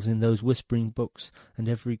spells in those whispering books, and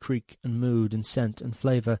every creak and mood and scent and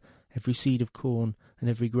flavour, every seed of corn and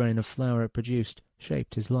every grain of flour it produced,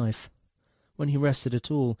 shaped his life. When he rested at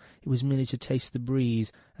all, it was merely to taste the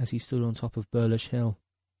breeze as he stood on top of Burlish Hill.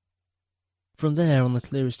 From there, on the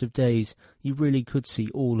clearest of days, you really could see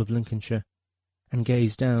all of Lincolnshire, and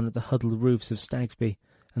gaze down at the huddled roofs of Stagsby,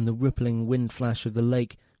 and the rippling wind-flash of the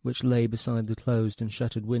lake which lay beside the closed and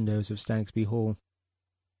shuttered windows of Stagsby Hall.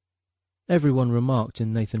 Everyone remarked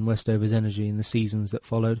in Nathan Westover's energy in the seasons that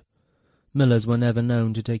followed. Millers were never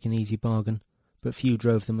known to take an easy bargain, but few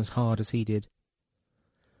drove them as hard as he did.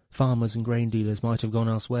 Farmers and grain dealers might have gone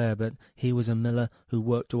elsewhere, but he was a miller who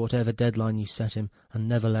worked to whatever deadline you set him, and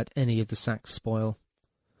never let any of the sacks spoil.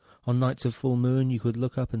 On nights of full moon you could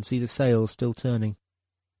look up and see the sails still turning.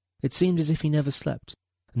 It seemed as if he never slept,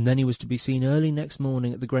 and then he was to be seen early next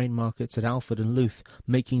morning at the grain markets at Alford and Louth,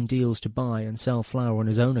 making deals to buy and sell flour on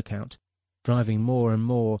his own account, driving more and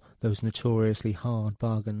more those notoriously hard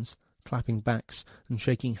bargains, clapping backs and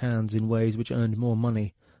shaking hands in ways which earned more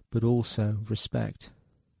money, but also respect.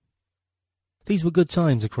 These were good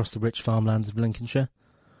times across the rich farmlands of Lincolnshire.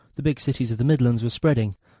 The big cities of the Midlands were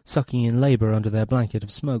spreading, sucking in labour under their blanket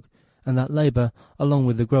of smoke, and that labour, along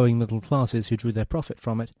with the growing middle classes who drew their profit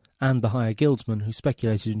from it, and the higher guildsmen who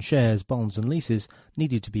speculated in shares, bonds and leases,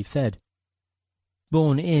 needed to be fed.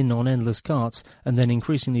 Borne in on endless carts, and then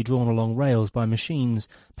increasingly drawn along rails by machines,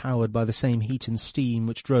 powered by the same heat and steam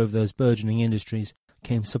which drove those burgeoning industries,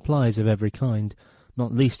 came supplies of every kind,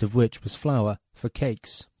 not least of which was flour, for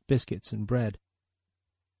cakes, biscuits and bread.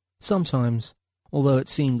 Sometimes, although it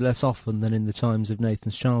seemed less often than in the times of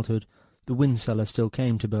Nathan's childhood, the windseller still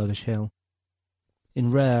came to Burlish Hill.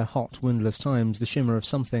 In rare, hot, windless times the shimmer of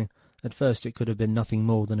something, at first it could have been nothing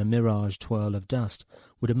more than a mirage twirl of dust,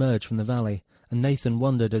 would emerge from the valley, and Nathan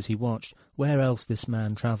wondered as he watched where else this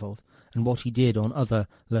man travelled, and what he did on other,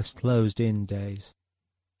 less closed-in days.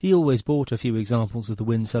 He always bought a few examples of the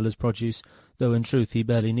windseller's produce, though in truth he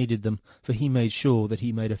barely needed them, for he made sure that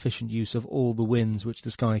he made efficient use of all the winds which the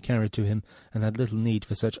sky carried to him, and had little need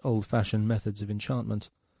for such old-fashioned methods of enchantment.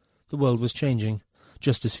 The world was changing,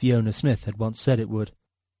 just as Fiona Smith had once said it would.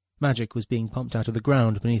 Magic was being pumped out of the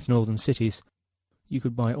ground beneath northern cities. You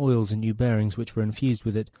could buy oils and new bearings which were infused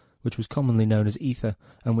with it, which was commonly known as ether,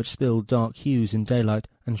 and which spilled dark hues in daylight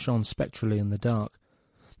and shone spectrally in the dark.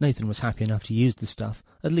 Nathan was happy enough to use the stuff,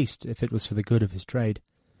 at least if it was for the good of his trade.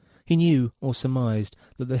 He knew, or surmised,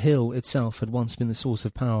 that the hill itself had once been the source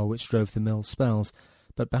of power which drove the mill's spells,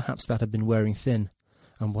 but perhaps that had been wearing thin,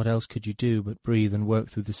 and what else could you do but breathe and work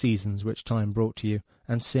through the seasons which time brought to you,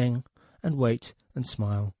 and sing, and wait, and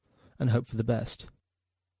smile, and hope for the best?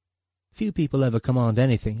 Few people ever command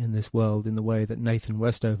anything in this world in the way that Nathan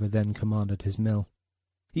Westover then commanded his mill.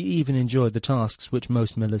 He even enjoyed the tasks which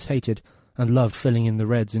most millers hated, and loved filling in the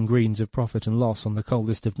reds and greens of profit and loss on the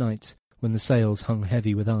coldest of nights, when the sails hung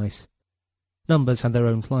heavy with ice. Numbers had their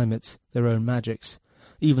own climates, their own magics.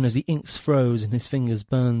 Even as the inks froze and his fingers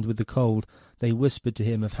burned with the cold, they whispered to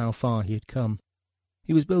him of how far he had come.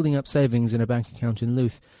 He was building up savings in a bank account in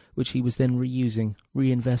Louth, which he was then reusing,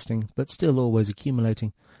 reinvesting, but still always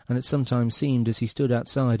accumulating, and it sometimes seemed as he stood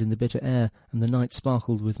outside in the bitter air and the night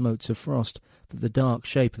sparkled with motes of frost that the dark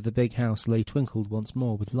shape of the big house lay twinkled once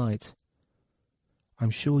more with lights. "I'm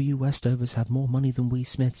sure you Westovers have more money than we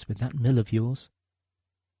Smiths with that mill of yours."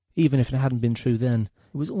 Even if it hadn't been true then,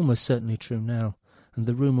 it was almost certainly true now, and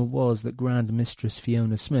the rumour was that Grand Mistress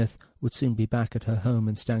Fiona Smith would soon be back at her home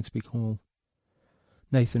in Stagsby Hall.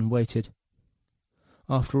 Nathan waited.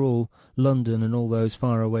 After all, London and all those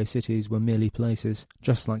far-away cities were merely places,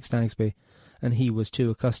 just like Stagsby, and he was too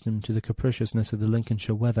accustomed to the capriciousness of the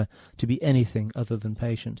Lincolnshire weather to be anything other than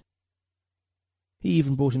patient. He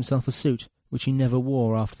even bought himself a suit, which he never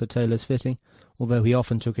wore after the tailor's fitting, although he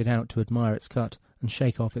often took it out to admire its cut and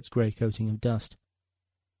shake off its grey coating of dust.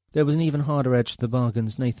 There was an even harder edge to the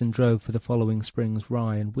bargains Nathan drove for the following spring's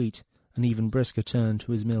rye and wheat, an even brisker turn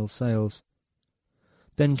to his mill sales.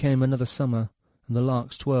 Then came another summer, and the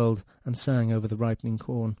larks twirled and sang over the ripening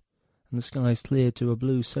corn, and the skies cleared to a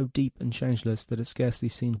blue so deep and changeless that it scarcely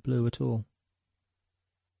seemed blue at all.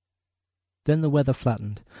 Then the weather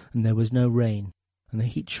flattened, and there was no rain, and the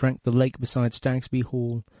heat shrank the lake beside Stagsby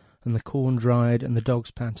Hall, and the corn dried and the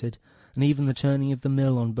dogs panted, and even the turning of the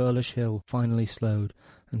mill on Burlish Hill finally slowed,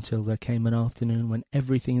 until there came an afternoon when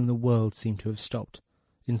everything in the world seemed to have stopped,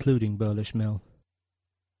 including Burlish Mill.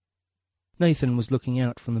 Nathan was looking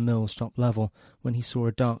out from the mill's top level when he saw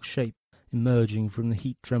a dark shape emerging from the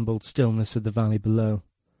heat-trembled stillness of the valley below.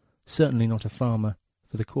 Certainly not a farmer,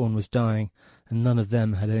 for the corn was dying, and none of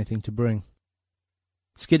them had anything to bring.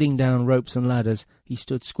 Skidding down ropes and ladders, he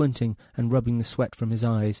stood squinting and rubbing the sweat from his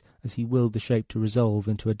eyes as he willed the shape to resolve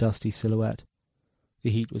into a dusty silhouette. The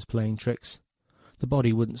heat was playing tricks. The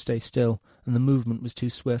body wouldn't stay still, and the movement was too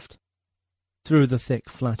swift. Through the thick,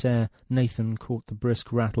 flat air, Nathan caught the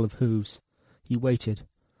brisk rattle of hooves. He waited.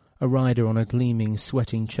 A rider on a gleaming,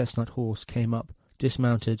 sweating chestnut horse came up,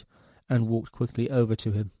 dismounted, and walked quickly over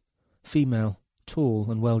to him. Female,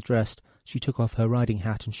 tall and well-dressed, she took off her riding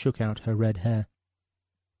hat and shook out her red hair.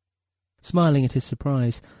 Smiling at his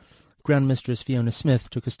surprise, Grand Mistress Fiona Smith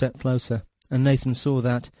took a step closer, and Nathan saw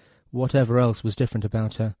that, whatever else was different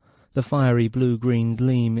about her, the fiery blue-green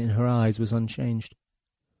gleam in her eyes was unchanged.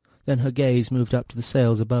 Then her gaze moved up to the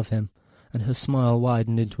sails above him, and her smile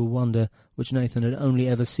widened into a wonder which Nathan had only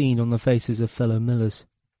ever seen on the faces of fellow millers.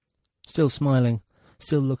 Still smiling,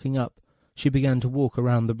 still looking up, she began to walk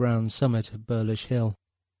around the brown summit of Burlish Hill.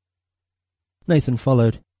 Nathan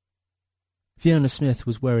followed. Fiona Smith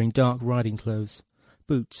was wearing dark riding clothes,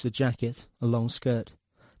 boots, a jacket, a long skirt,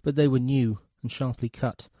 but they were new and sharply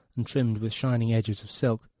cut and trimmed with shining edges of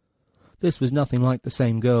silk. This was nothing like the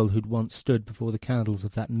same girl who'd once stood before the candles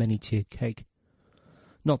of that many-tiered cake.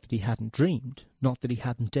 Not that he hadn't dreamed, not that he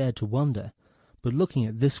hadn't dared to wonder, but looking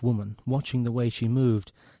at this woman, watching the way she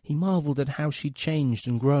moved, he marvelled at how she'd changed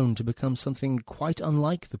and grown to become something quite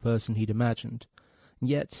unlike the person he'd imagined, and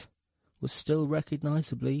yet was still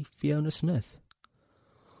recognisably Fiona Smith.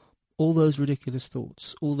 All those ridiculous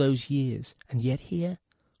thoughts, all those years, and yet here,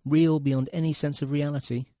 real beyond any sense of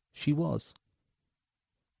reality, she was.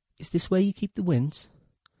 "Is this where you keep the winds?"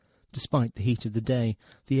 Despite the heat of the day,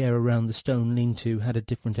 the air around the stone lean-to had a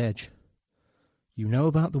different edge. "You know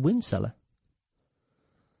about the wind cellar?"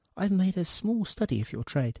 "I've made a small study of your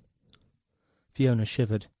trade." Fiona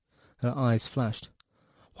shivered. Her eyes flashed.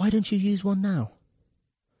 "Why don't you use one now?"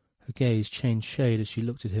 Her gaze changed shade as she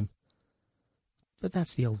looked at him. But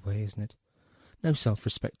that's the old way, isn't it? No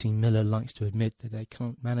self-respecting miller likes to admit that they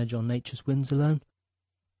can't manage on nature's winds alone.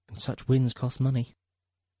 And such winds cost money.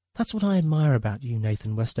 That's what I admire about you,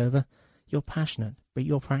 Nathan Westover. You're passionate, but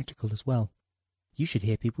you're practical as well. You should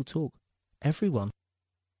hear people talk. Everyone.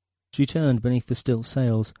 She turned beneath the still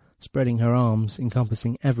sails, spreading her arms,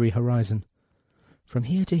 encompassing every horizon. From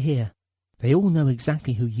here to here, they all know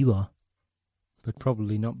exactly who you are, but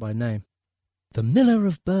probably not by name. The Miller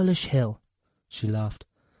of Burlish Hill, she laughed.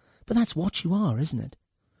 But that's what you are, isn't it?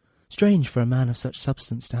 Strange for a man of such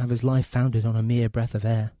substance to have his life founded on a mere breath of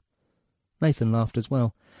air. Nathan laughed as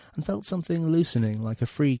well, and felt something loosening like a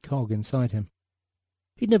free cog inside him.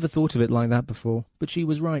 He'd never thought of it like that before, but she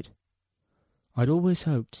was right. "I'd always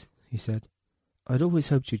hoped," he said. "I'd always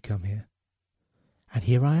hoped you'd come here. And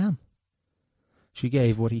here I am." She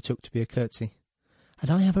gave what he took to be a curtsy. "And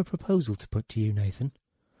I have a proposal to put to you, Nathan.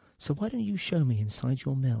 So why don't you show me inside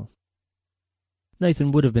your mill?"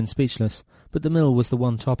 Nathan would have been speechless, but the mill was the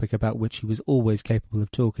one topic about which he was always capable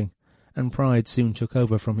of talking, and pride soon took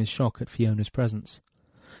over from his shock at Fiona's presence.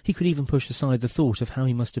 He could even push aside the thought of how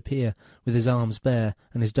he must appear, with his arms bare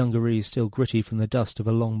and his dungarees still gritty from the dust of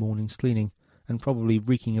a long morning's cleaning, and probably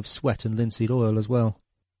reeking of sweat and linseed oil as well.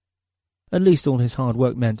 At least all his hard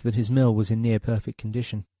work meant that his mill was in near-perfect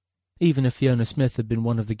condition. Even if Fiona Smith had been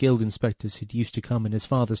one of the guild inspectors who'd used to come in his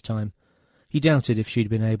father's time, he doubted if she'd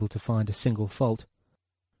been able to find a single fault.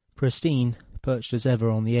 Pristine, perched as ever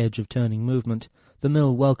on the edge of turning movement, the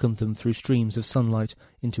mill welcomed them through streams of sunlight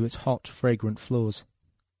into its hot, fragrant floors.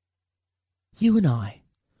 "You and I,"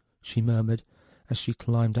 she murmured, as she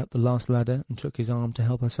climbed up the last ladder and took his arm to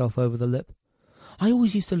help herself over the lip. "I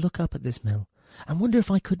always used to look up at this mill and wonder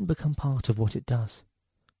if I couldn't become part of what it does."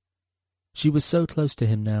 She was so close to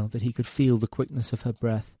him now that he could feel the quickness of her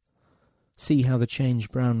breath, see how the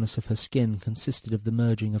changed brownness of her skin consisted of the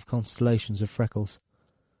merging of constellations of freckles.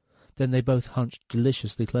 Then they both hunched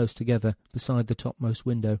deliciously close together beside the topmost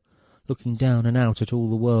window, looking down and out at all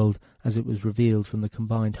the world as it was revealed from the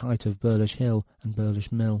combined height of Burlish Hill and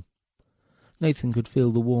Burlish Mill. Nathan could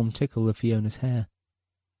feel the warm tickle of Fiona's hair.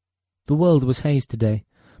 The world was haze today,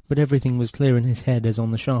 but everything was clear in his head as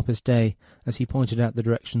on the sharpest day, as he pointed out the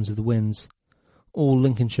directions of the winds. All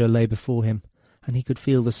Lincolnshire lay before him, and he could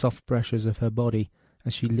feel the soft pressures of her body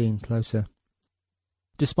as she leaned closer.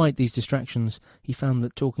 Despite these distractions, he found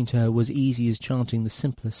that talking to her was easy as chanting the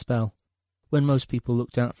simplest spell. When most people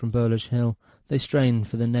looked out from Burlish Hill, they strained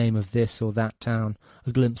for the name of this or that town,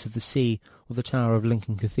 a glimpse of the sea, or the tower of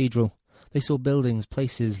Lincoln Cathedral. They saw buildings,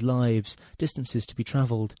 places, lives, distances to be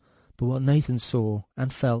travelled, but what Nathan saw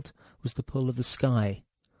and felt was the pull of the sky,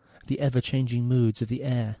 the ever-changing moods of the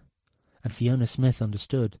air. And Fiona Smith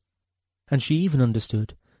understood. And she even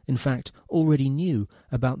understood, in fact, already knew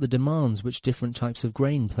about the demands which different types of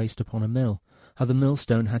grain placed upon a mill, how the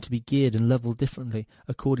millstone had to be geared and levelled differently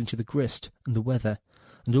according to the grist and the weather,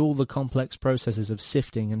 and all the complex processes of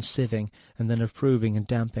sifting and sieving and then of proving and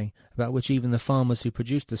damping, about which even the farmers who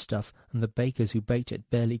produced the stuff and the bakers who baked it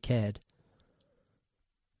barely cared.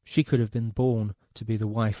 She could have been born to be the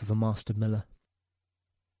wife of a master miller.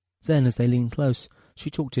 Then, as they leaned close, she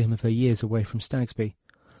talked to him of her years away from Stagsby.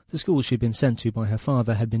 The school she'd been sent to by her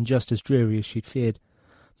father had been just as dreary as she'd feared,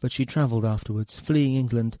 but she travelled afterwards, fleeing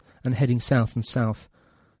England and heading south and south,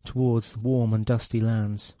 towards warm and dusty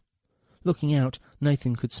lands. Looking out,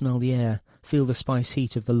 Nathan could smell the air, feel the spice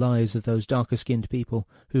heat of the lives of those darker-skinned people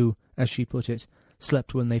who, as she put it,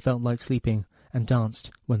 slept when they felt like sleeping and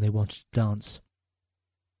danced when they wanted to dance.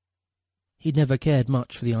 He'd never cared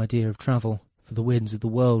much for the idea of travel, for the winds of the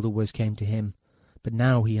world always came to him, but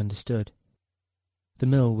now he understood. The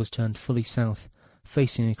mill was turned fully south,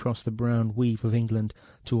 facing across the brown weave of England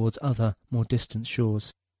towards other, more distant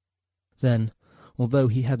shores. Then, although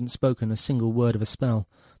he hadn't spoken a single word of a spell,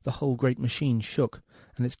 the whole great machine shook,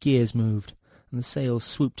 and its gears moved, and the sails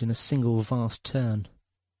swooped in a single vast turn.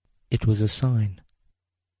 It was a sign.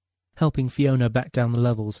 Helping Fiona back down the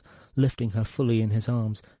levels, lifting her fully in his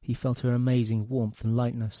arms, he felt her amazing warmth and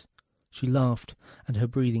lightness. She laughed, and her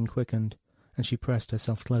breathing quickened, and she pressed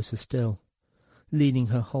herself closer still, leaning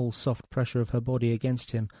her whole soft pressure of her body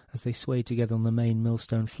against him as they swayed together on the main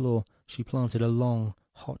millstone floor. She planted a long,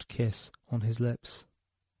 hot kiss on his lips.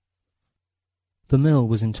 The mill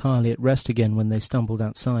was entirely at rest again when they stumbled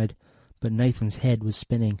outside, but Nathan's head was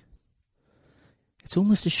spinning. "It's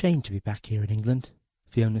almost a shame to be back here in England,"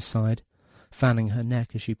 Fiona sighed, fanning her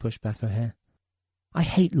neck as she pushed back her hair. "I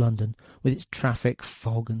hate London, with its traffic,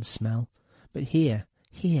 fog and smell. But here,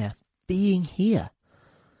 being here,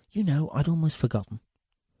 you know, I'd almost forgotten.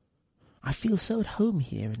 I feel so at home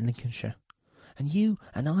here in Lincolnshire. And you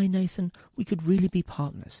and I, Nathan, we could really be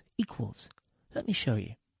partners, equals. Let me show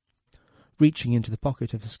you." Reaching into the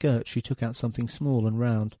pocket of her skirt, she took out something small and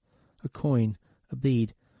round, a coin, a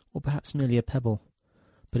bead, or perhaps merely a pebble,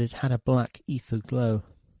 but it had a black ether glow.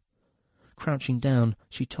 Crouching down,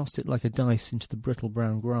 she tossed it like a dice into the brittle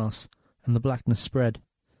brown grass, and the blackness spread.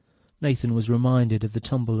 Nathan was reminded of the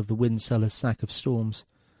tumble of the windseller's sack of storms,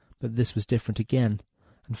 but this was different again,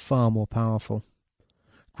 and far more powerful.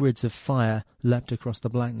 Grids of fire leapt across the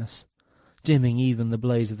blackness. Dimming even the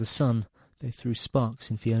blaze of the sun, they threw sparks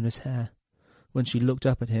in Fiona's hair. When she looked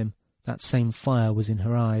up at him, that same fire was in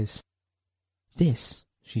her eyes. "This,"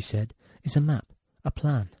 she said, "is a map, a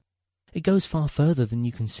plan. It goes far further than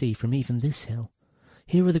you can see from even this hill.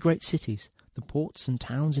 Here are the great cities, the ports and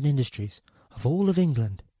towns and industries, of all of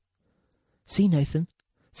England. See, Nathan,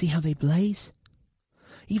 see how they blaze?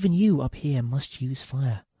 Even you up here must use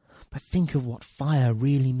fire, but think of what fire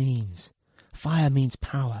really means. Fire means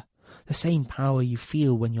power, the same power you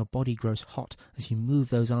feel when your body grows hot as you move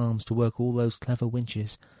those arms to work all those clever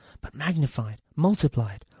winches, but magnified,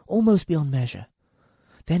 multiplied, almost beyond measure.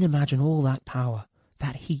 Then imagine all that power,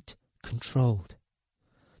 that heat, controlled."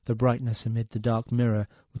 The brightness amid the dark mirror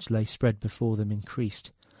which lay spread before them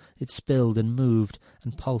increased. It spilled and moved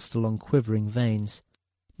and pulsed along quivering veins.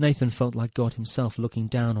 Nathan felt like God himself looking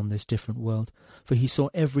down on this different world, for he saw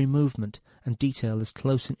every movement and detail as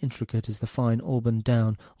close and intricate as the fine auburn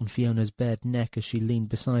down on Fiona's bared neck as she leaned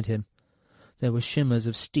beside him. There were shimmers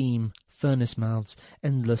of steam, furnace mouths,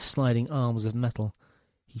 endless sliding arms of metal.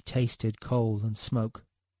 He tasted coal and smoke.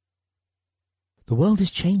 "The world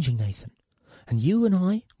is changing, Nathan, and you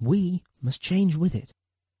and we must change with it.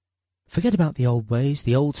 Forget about the old ways,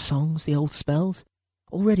 the old songs, the old spells.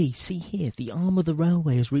 Already, see here, the arm of the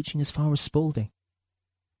railway is reaching as far as Spalding.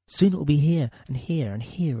 Soon it will be here and here and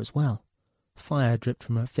here as well." Fire dripped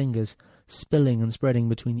from her fingers, spilling and spreading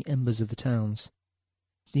between the embers of the towns.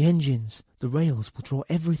 "The engines, the rails will draw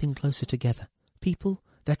everything closer together. People,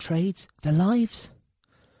 their trades, their lives."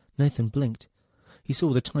 Nathan blinked. He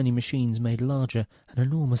saw the tiny machines made larger and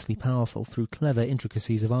enormously powerful through clever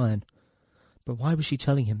intricacies of iron. But why was she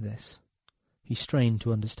telling him this? He strained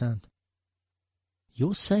to understand.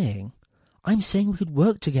 "You're saying, I'm saying we could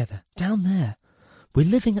work together, down there. We're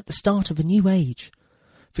living at the start of a new age.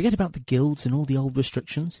 Forget about the guilds and all the old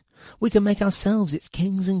restrictions. We can make ourselves its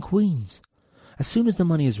kings and queens. As soon as the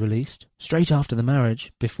money is released, straight after the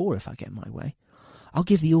marriage, before if I get my way, I'll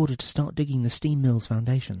give the order to start digging the steam mill's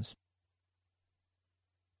foundations."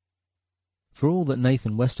 For all that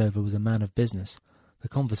Nathan Westover was a man of business, the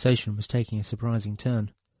conversation was taking a surprising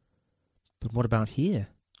turn. "But what about here?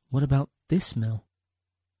 What about this mill?"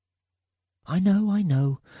 I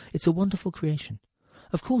know. It's a wonderful creation.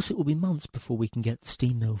 Of course it will be months before we can get the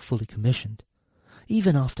steam mill fully commissioned.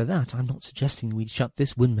 Even after that, I'm not suggesting we'd shut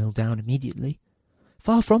this windmill down immediately.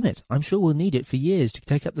 Far from it. I'm sure we'll need it for years to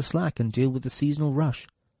take up the slack and deal with the seasonal rush.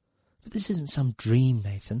 But this isn't some dream,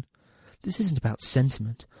 Nathan. This isn't about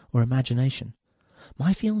sentiment or imagination.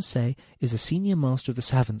 My fiancé is a senior master of the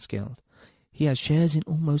Savants Guild. He has shares in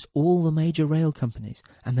almost all the major rail companies,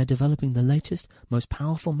 and they're developing the latest, most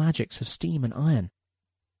powerful magics of steam and iron.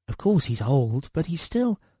 Of course he's old, but he's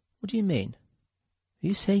still... What do you mean? Are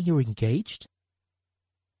you saying you're engaged?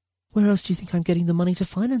 Where else do you think I'm getting the money to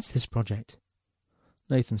finance this project?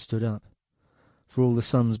 Nathan stood up. For all the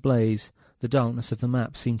sun's blaze, the darkness of the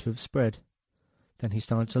map seemed to have spread. Then he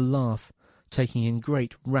started to laugh, taking in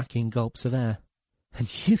great, racking gulps of air.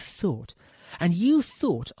 And you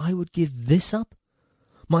thought I would give this up?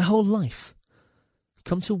 My whole life?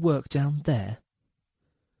 Come to work down there?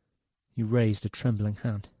 He raised a trembling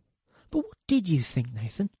hand. But what did you think,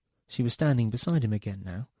 Nathan? She was standing beside him again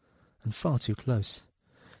now, and far too close.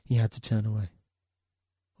 He had to turn away.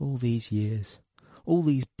 All these years, all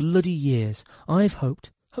these bloody years, I've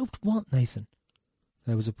hoped. Hoped what, Nathan?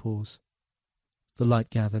 There was a pause. The light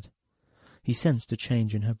gathered. He sensed a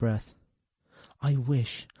change in her breath. I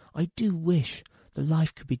do wish, that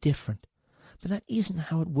life could be different. But that isn't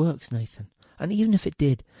how it works, Nathan. And even if it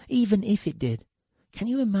did, can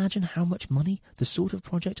you imagine how much money the sort of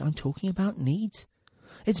project I'm talking about needs?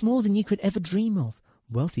 It's more than you could ever dream of,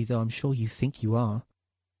 wealthy though I'm sure you think you are.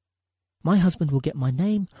 My husband will get my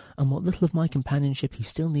name and what little of my companionship he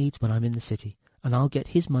still needs when I'm in the city, and I'll get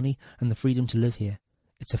his money and the freedom to live here.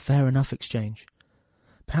 It's a fair enough exchange.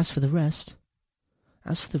 But as for the rest,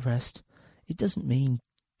 it doesn't mean...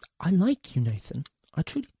 I like you, Nathan. I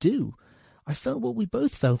truly do. I felt what we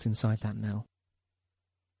both felt inside that mill.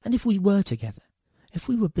 And if we were together, if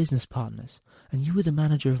we were business partners, and you were the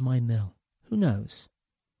manager of my mill, who knows?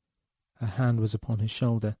 Her hand was upon his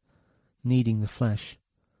shoulder, kneading the flesh,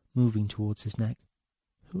 moving towards his neck.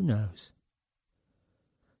 Who knows?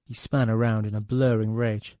 He span around in a blurring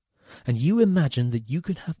rage. "And you imagine that you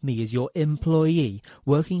could have me as your employee,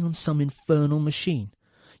 working on some infernal machine?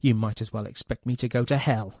 You might as well expect me to go to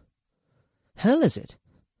hell." "Hell, is it?"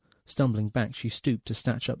 Stumbling back, she stooped to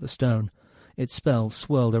snatch up the stone. Its spell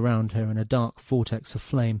swirled around her in a dark vortex of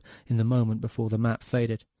flame in the moment before the map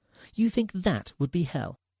faded. "You think that would be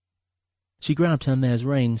hell?" She grabbed her mare's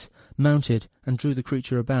reins, mounted, and drew the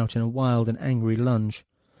creature about in a wild and angry lunge.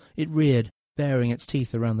 It reared, baring its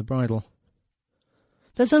teeth around the bridle.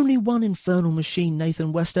 "There's only one infernal machine,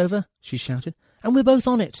 Nathan Westover," she shouted, "and we're both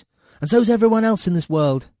on it, and so's everyone else in this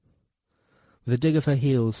world." With a dig of her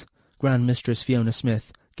heels, Grand Mistress Fiona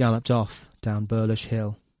Smith galloped off down Burlish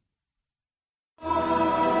Hill.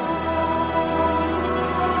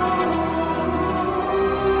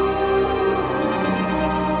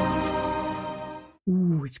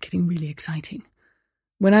 Ooh, it's getting really exciting.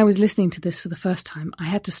 When I was listening to this for the first time, I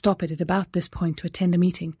had to stop it at about this point to attend a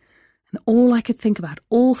meeting, and all I could think about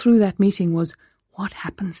all through that meeting was, what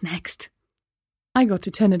happens next? I got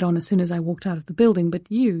to turn it on as soon as I walked out of the building,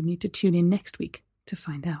 but you need to tune in next week to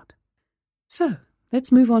find out. So,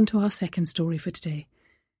 let's move on to our second story for today.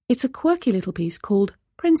 It's a quirky little piece called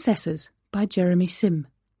Princesses by Jeremy Sim.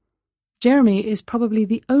 Jeremy is probably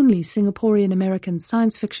the only Singaporean-American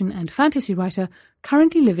science fiction and fantasy writer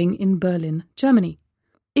currently living in Berlin, Germany.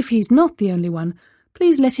 If he's not the only one,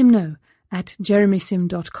 please let him know at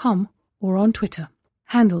jeremysim.com or on Twitter,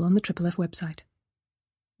 handle on the Triple F website.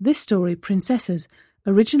 This story, Princesses,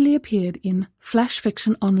 originally appeared in Flash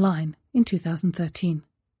Fiction Online in 2013.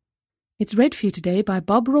 It's read for you today by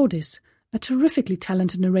Bob Rawdis, a terrifically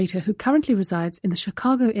talented narrator who currently resides in the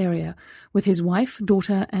Chicago area with his wife,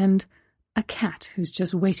 daughter, and a cat who's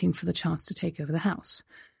just waiting for the chance to take over the house.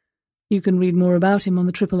 You can read more about him on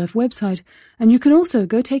the Triple F website, and you can also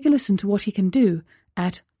go take a listen to what he can do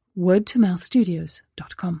at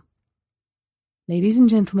wordtomouthstudios.com. Ladies and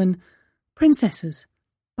gentlemen, Princesses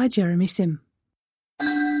by Jeremy Sim.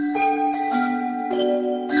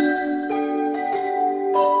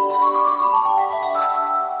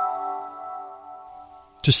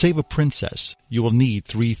 To save a princess, you will need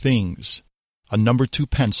 3 things: a number 2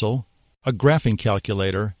 pencil, a graphing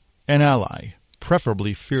calculator, an ally,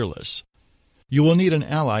 preferably fearless. You will need an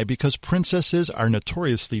ally because princesses are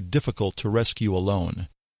notoriously difficult to rescue alone.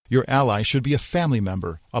 Your ally should be a family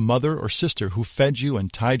member, a mother or sister who fed you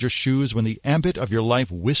and tied your shoes when the ambit of your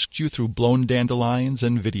life whisked you through blown dandelions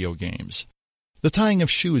and video games. The tying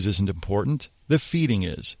of shoes isn't important, the feeding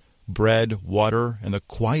is. Bread, water, and the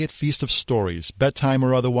quiet feast of stories, bedtime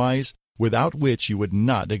or otherwise, without which you would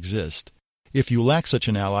not exist. If you lack such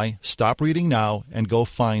an ally, stop reading now and go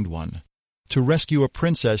find one. To rescue a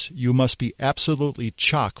princess, you must be absolutely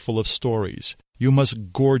chock full of stories. You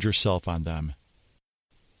must gorge yourself on them.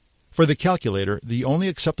 For the calculator, the only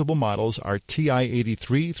acceptable models are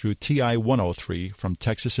TI-83 through TI-103 from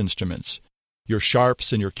Texas Instruments. Your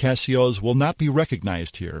Sharps and your Casios will not be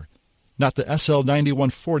recognized here. Not the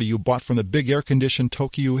SL9140 you bought from the big air-conditioned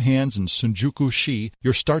Tokyo Hands in Shinjuku-shi,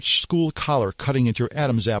 your starched school collar cutting into your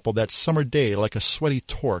Adam's apple that summer day like a sweaty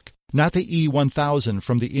torque. Not the E1000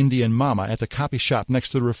 from the Indian Mama at the copy shop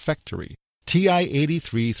next to the refectory.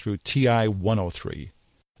 TI-83 through TI-103.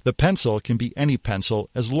 The pencil can be any pencil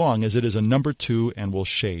as long as it is a number 2 and will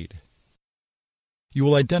shade. You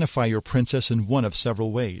will identify your princess in one of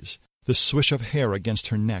several ways: the swish of hair against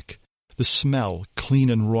her neck, the smell, clean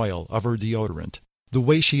and royal, of her deodorant, the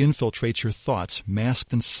way she infiltrates your thoughts,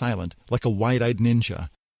 masked and silent, like a wide-eyed ninja.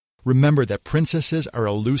 Remember that princesses are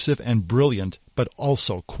elusive and brilliant, but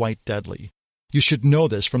also quite deadly. You should know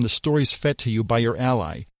this from the stories fed to you by your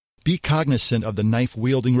ally. Be cognizant of the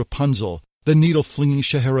knife-wielding Rapunzel, the needle-flinging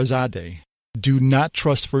Scheherazade. Do not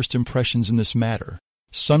trust first impressions in this matter.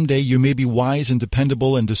 Someday you may be wise and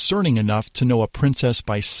dependable and discerning enough to know a princess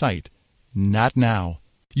by sight. Not now.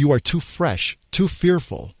 You are too fresh, too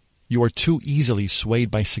fearful. You are too easily swayed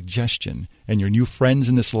by suggestion, and your new friends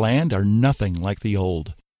in this land are nothing like the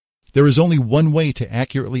old. There is only one way to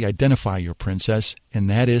accurately identify your princess, and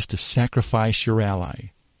that is to sacrifice your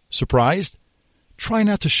ally. Surprised? Try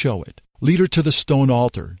not to show it. Lead her to the stone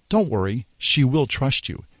altar. Don't worry, she will trust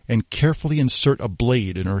you, and carefully insert a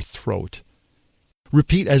blade in her throat.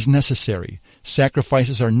 Repeat as necessary.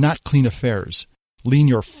 Sacrifices are not clean affairs. Lean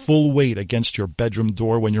your full weight against your bedroom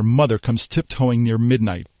door when your mother comes tiptoeing near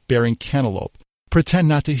midnight, bearing cantaloupe. Pretend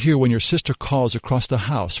not to hear when your sister calls across the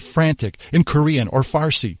house, frantic, in Korean or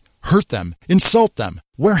Farsi. Hurt them, insult them,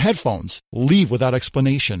 wear headphones, leave without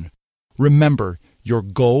explanation. Remember, your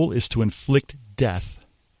goal is to inflict death.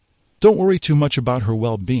 Don't worry too much about her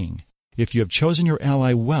well-being. If you have chosen your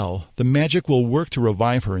ally well, the magic will work to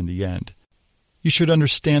revive her in the end. You should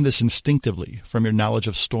understand this instinctively from your knowledge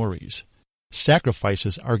of stories.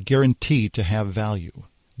 Sacrifices are guaranteed to have value.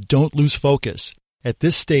 Don't lose focus. At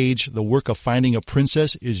this stage, the work of finding a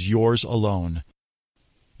princess is yours alone.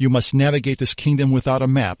 You must navigate this kingdom without a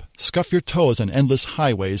map, scuff your toes on endless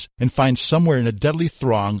highways, and find somewhere in a deadly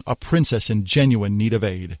throng a princess in genuine need of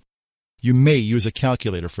aid. You may use a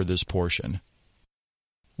calculator for this portion.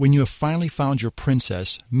 When you have finally found your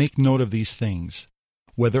princess, make note of these things.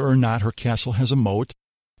 Whether or not her castle has a moat,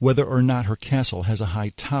 whether or not her castle has a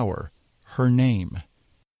high tower, her name.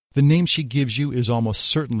 The name she gives you is almost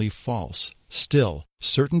certainly false. Still,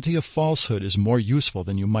 certainty of falsehood is more useful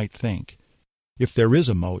than you might think. If there is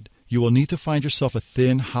a moat, you will need to find yourself a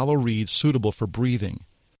thin, hollow reed suitable for breathing.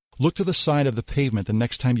 Look to the side of the pavement the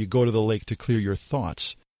next time you go to the lake to clear your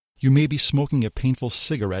thoughts. You may be smoking a painful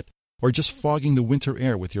cigarette or just fogging the winter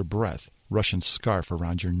air with your breath, Russian scarf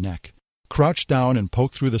around your neck. Crouch down and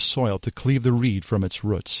poke through the soil to cleave the reed from its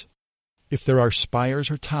roots. If there are spires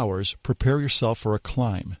or towers, prepare yourself for a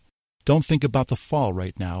climb. Don't think about the fall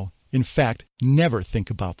right now. In fact, never think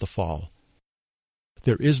about the fall.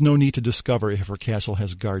 There is no need to discover if her castle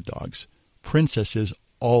has guard dogs. Princesses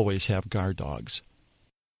always have guard dogs.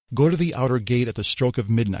 Go to the outer gate at the stroke of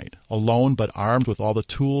midnight, alone but armed with all the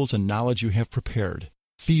tools and knowledge you have prepared.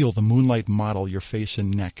 Feel the moonlight model your face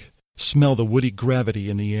and neck. Smell the woody gravity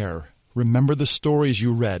in the air. Remember the stories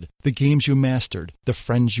you read, the games you mastered, the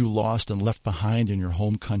friends you lost and left behind in your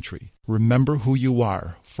home country. Remember who you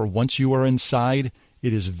are, for once you are inside,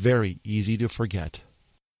 it is very easy to forget.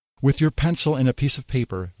 With your pencil and a piece of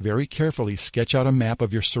paper, very carefully sketch out a map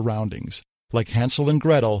of your surroundings. Like Hansel and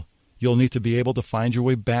Gretel, you'll need to be able to find your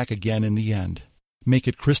way back again in the end. Make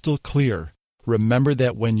it crystal clear. Remember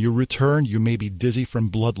that when you return, you may be dizzy from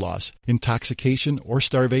blood loss, intoxication, or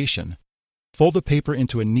starvation. Fold the paper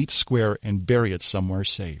into a neat square and bury it somewhere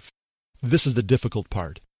safe. This is the difficult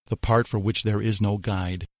part, the part for which there is no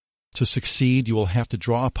guide. To succeed, you will have to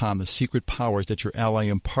draw upon the secret powers that your ally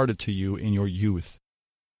imparted to you in your youth.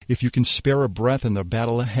 If you can spare a breath in the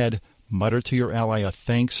battle ahead, mutter to your ally a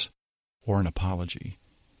thanks or an apology.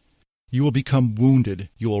 You will become wounded.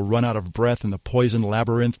 You will run out of breath in the poisoned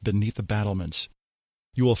labyrinth beneath the battlements.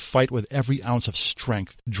 You will fight with every ounce of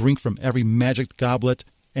strength, drink from every magic goblet,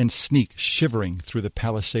 and sneak shivering through the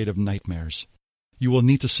palisade of nightmares. You will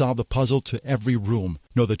need to solve the puzzle to every room,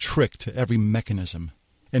 know the trick to every mechanism.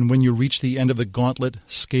 And when you reach the end of the gauntlet,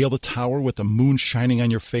 scale the tower with the moon shining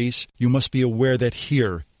on your face, you must be aware that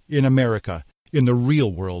here, in America, in the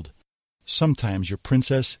real world, sometimes your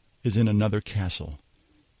princess is in another castle.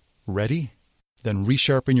 Ready? Then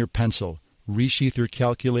resharpen your pencil, resheath your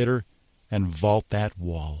calculator, and vault that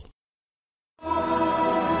wall.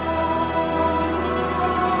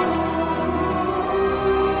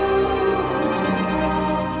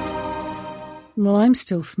 Well, I'm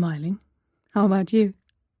still smiling. How about you?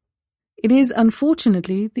 It is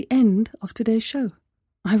unfortunately the end of today's show.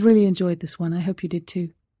 I've really enjoyed this one. I hope you did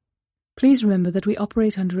too. Please remember that we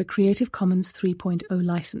operate under a Creative Commons 3.0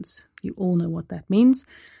 license. You all know what that means.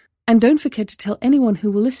 And don't forget to tell anyone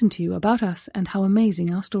who will listen to you about us and how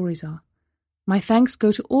amazing our stories are. My thanks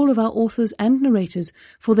go to all of our authors and narrators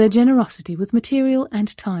for their generosity with material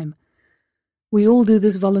and time. We all do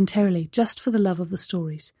this voluntarily, just for the love of the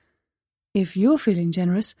stories. If you're feeling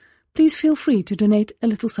generous, please feel free to donate a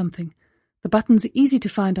little something. The buttons are easy to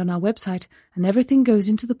find on our website, and everything goes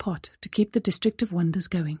into the pot to keep the District of Wonders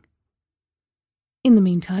going. In the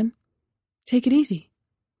meantime, take it easy.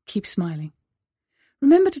 Keep smiling.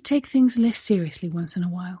 Remember to take things less seriously once in a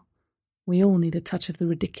while. We all need a touch of the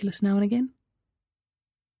ridiculous now and again.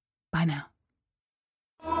 Bye now.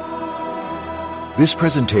 This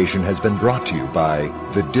presentation has been brought to you by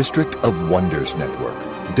the District of Wonders Network,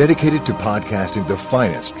 dedicated to podcasting the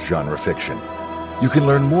finest genre fiction. You can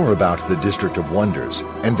learn more about the District of Wonders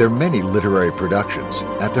and their many literary productions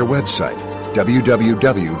at their website,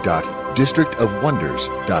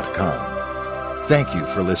 www.districtofwonders.com. Thank you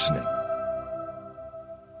for listening.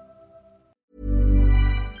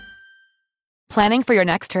 Planning for your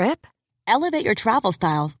next trip? Elevate your travel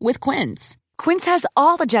style with Quince. Quince has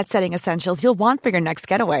all the jet-setting essentials you'll want for your next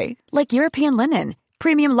getaway, like European linen,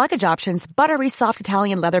 premium luggage options, buttery soft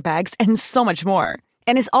Italian leather bags, and so much more.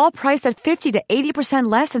 And is all priced at 50 to 80%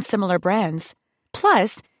 less than similar brands.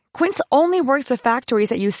 Plus, Quince only works with factories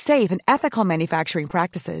that use safe and ethical manufacturing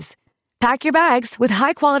practices. Pack your bags with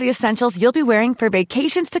high-quality essentials you'll be wearing for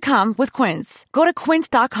vacations to come with Quince. Go to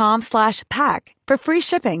quince.com/pack for free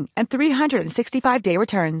shipping and 365-day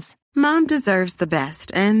returns. Mom deserves the best,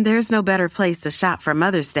 and there's no better place to shop for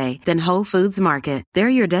Mother's Day than Whole Foods Market. They're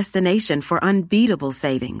your destination for unbeatable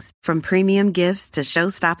savings, from premium gifts to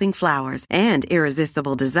show-stopping flowers and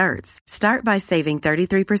irresistible desserts. Start by saving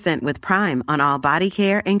 33% with Prime on all body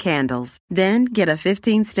care and candles. Then get a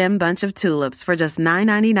 15-stem bunch of tulips for just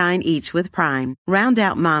 $9.99 each with Prime. Round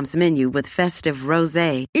out Mom's menu with festive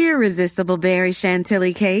rosé, irresistible berry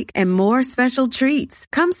chantilly cake, and more special treats.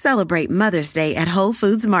 Come celebrate Mother's Day at Whole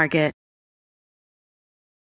Foods Market.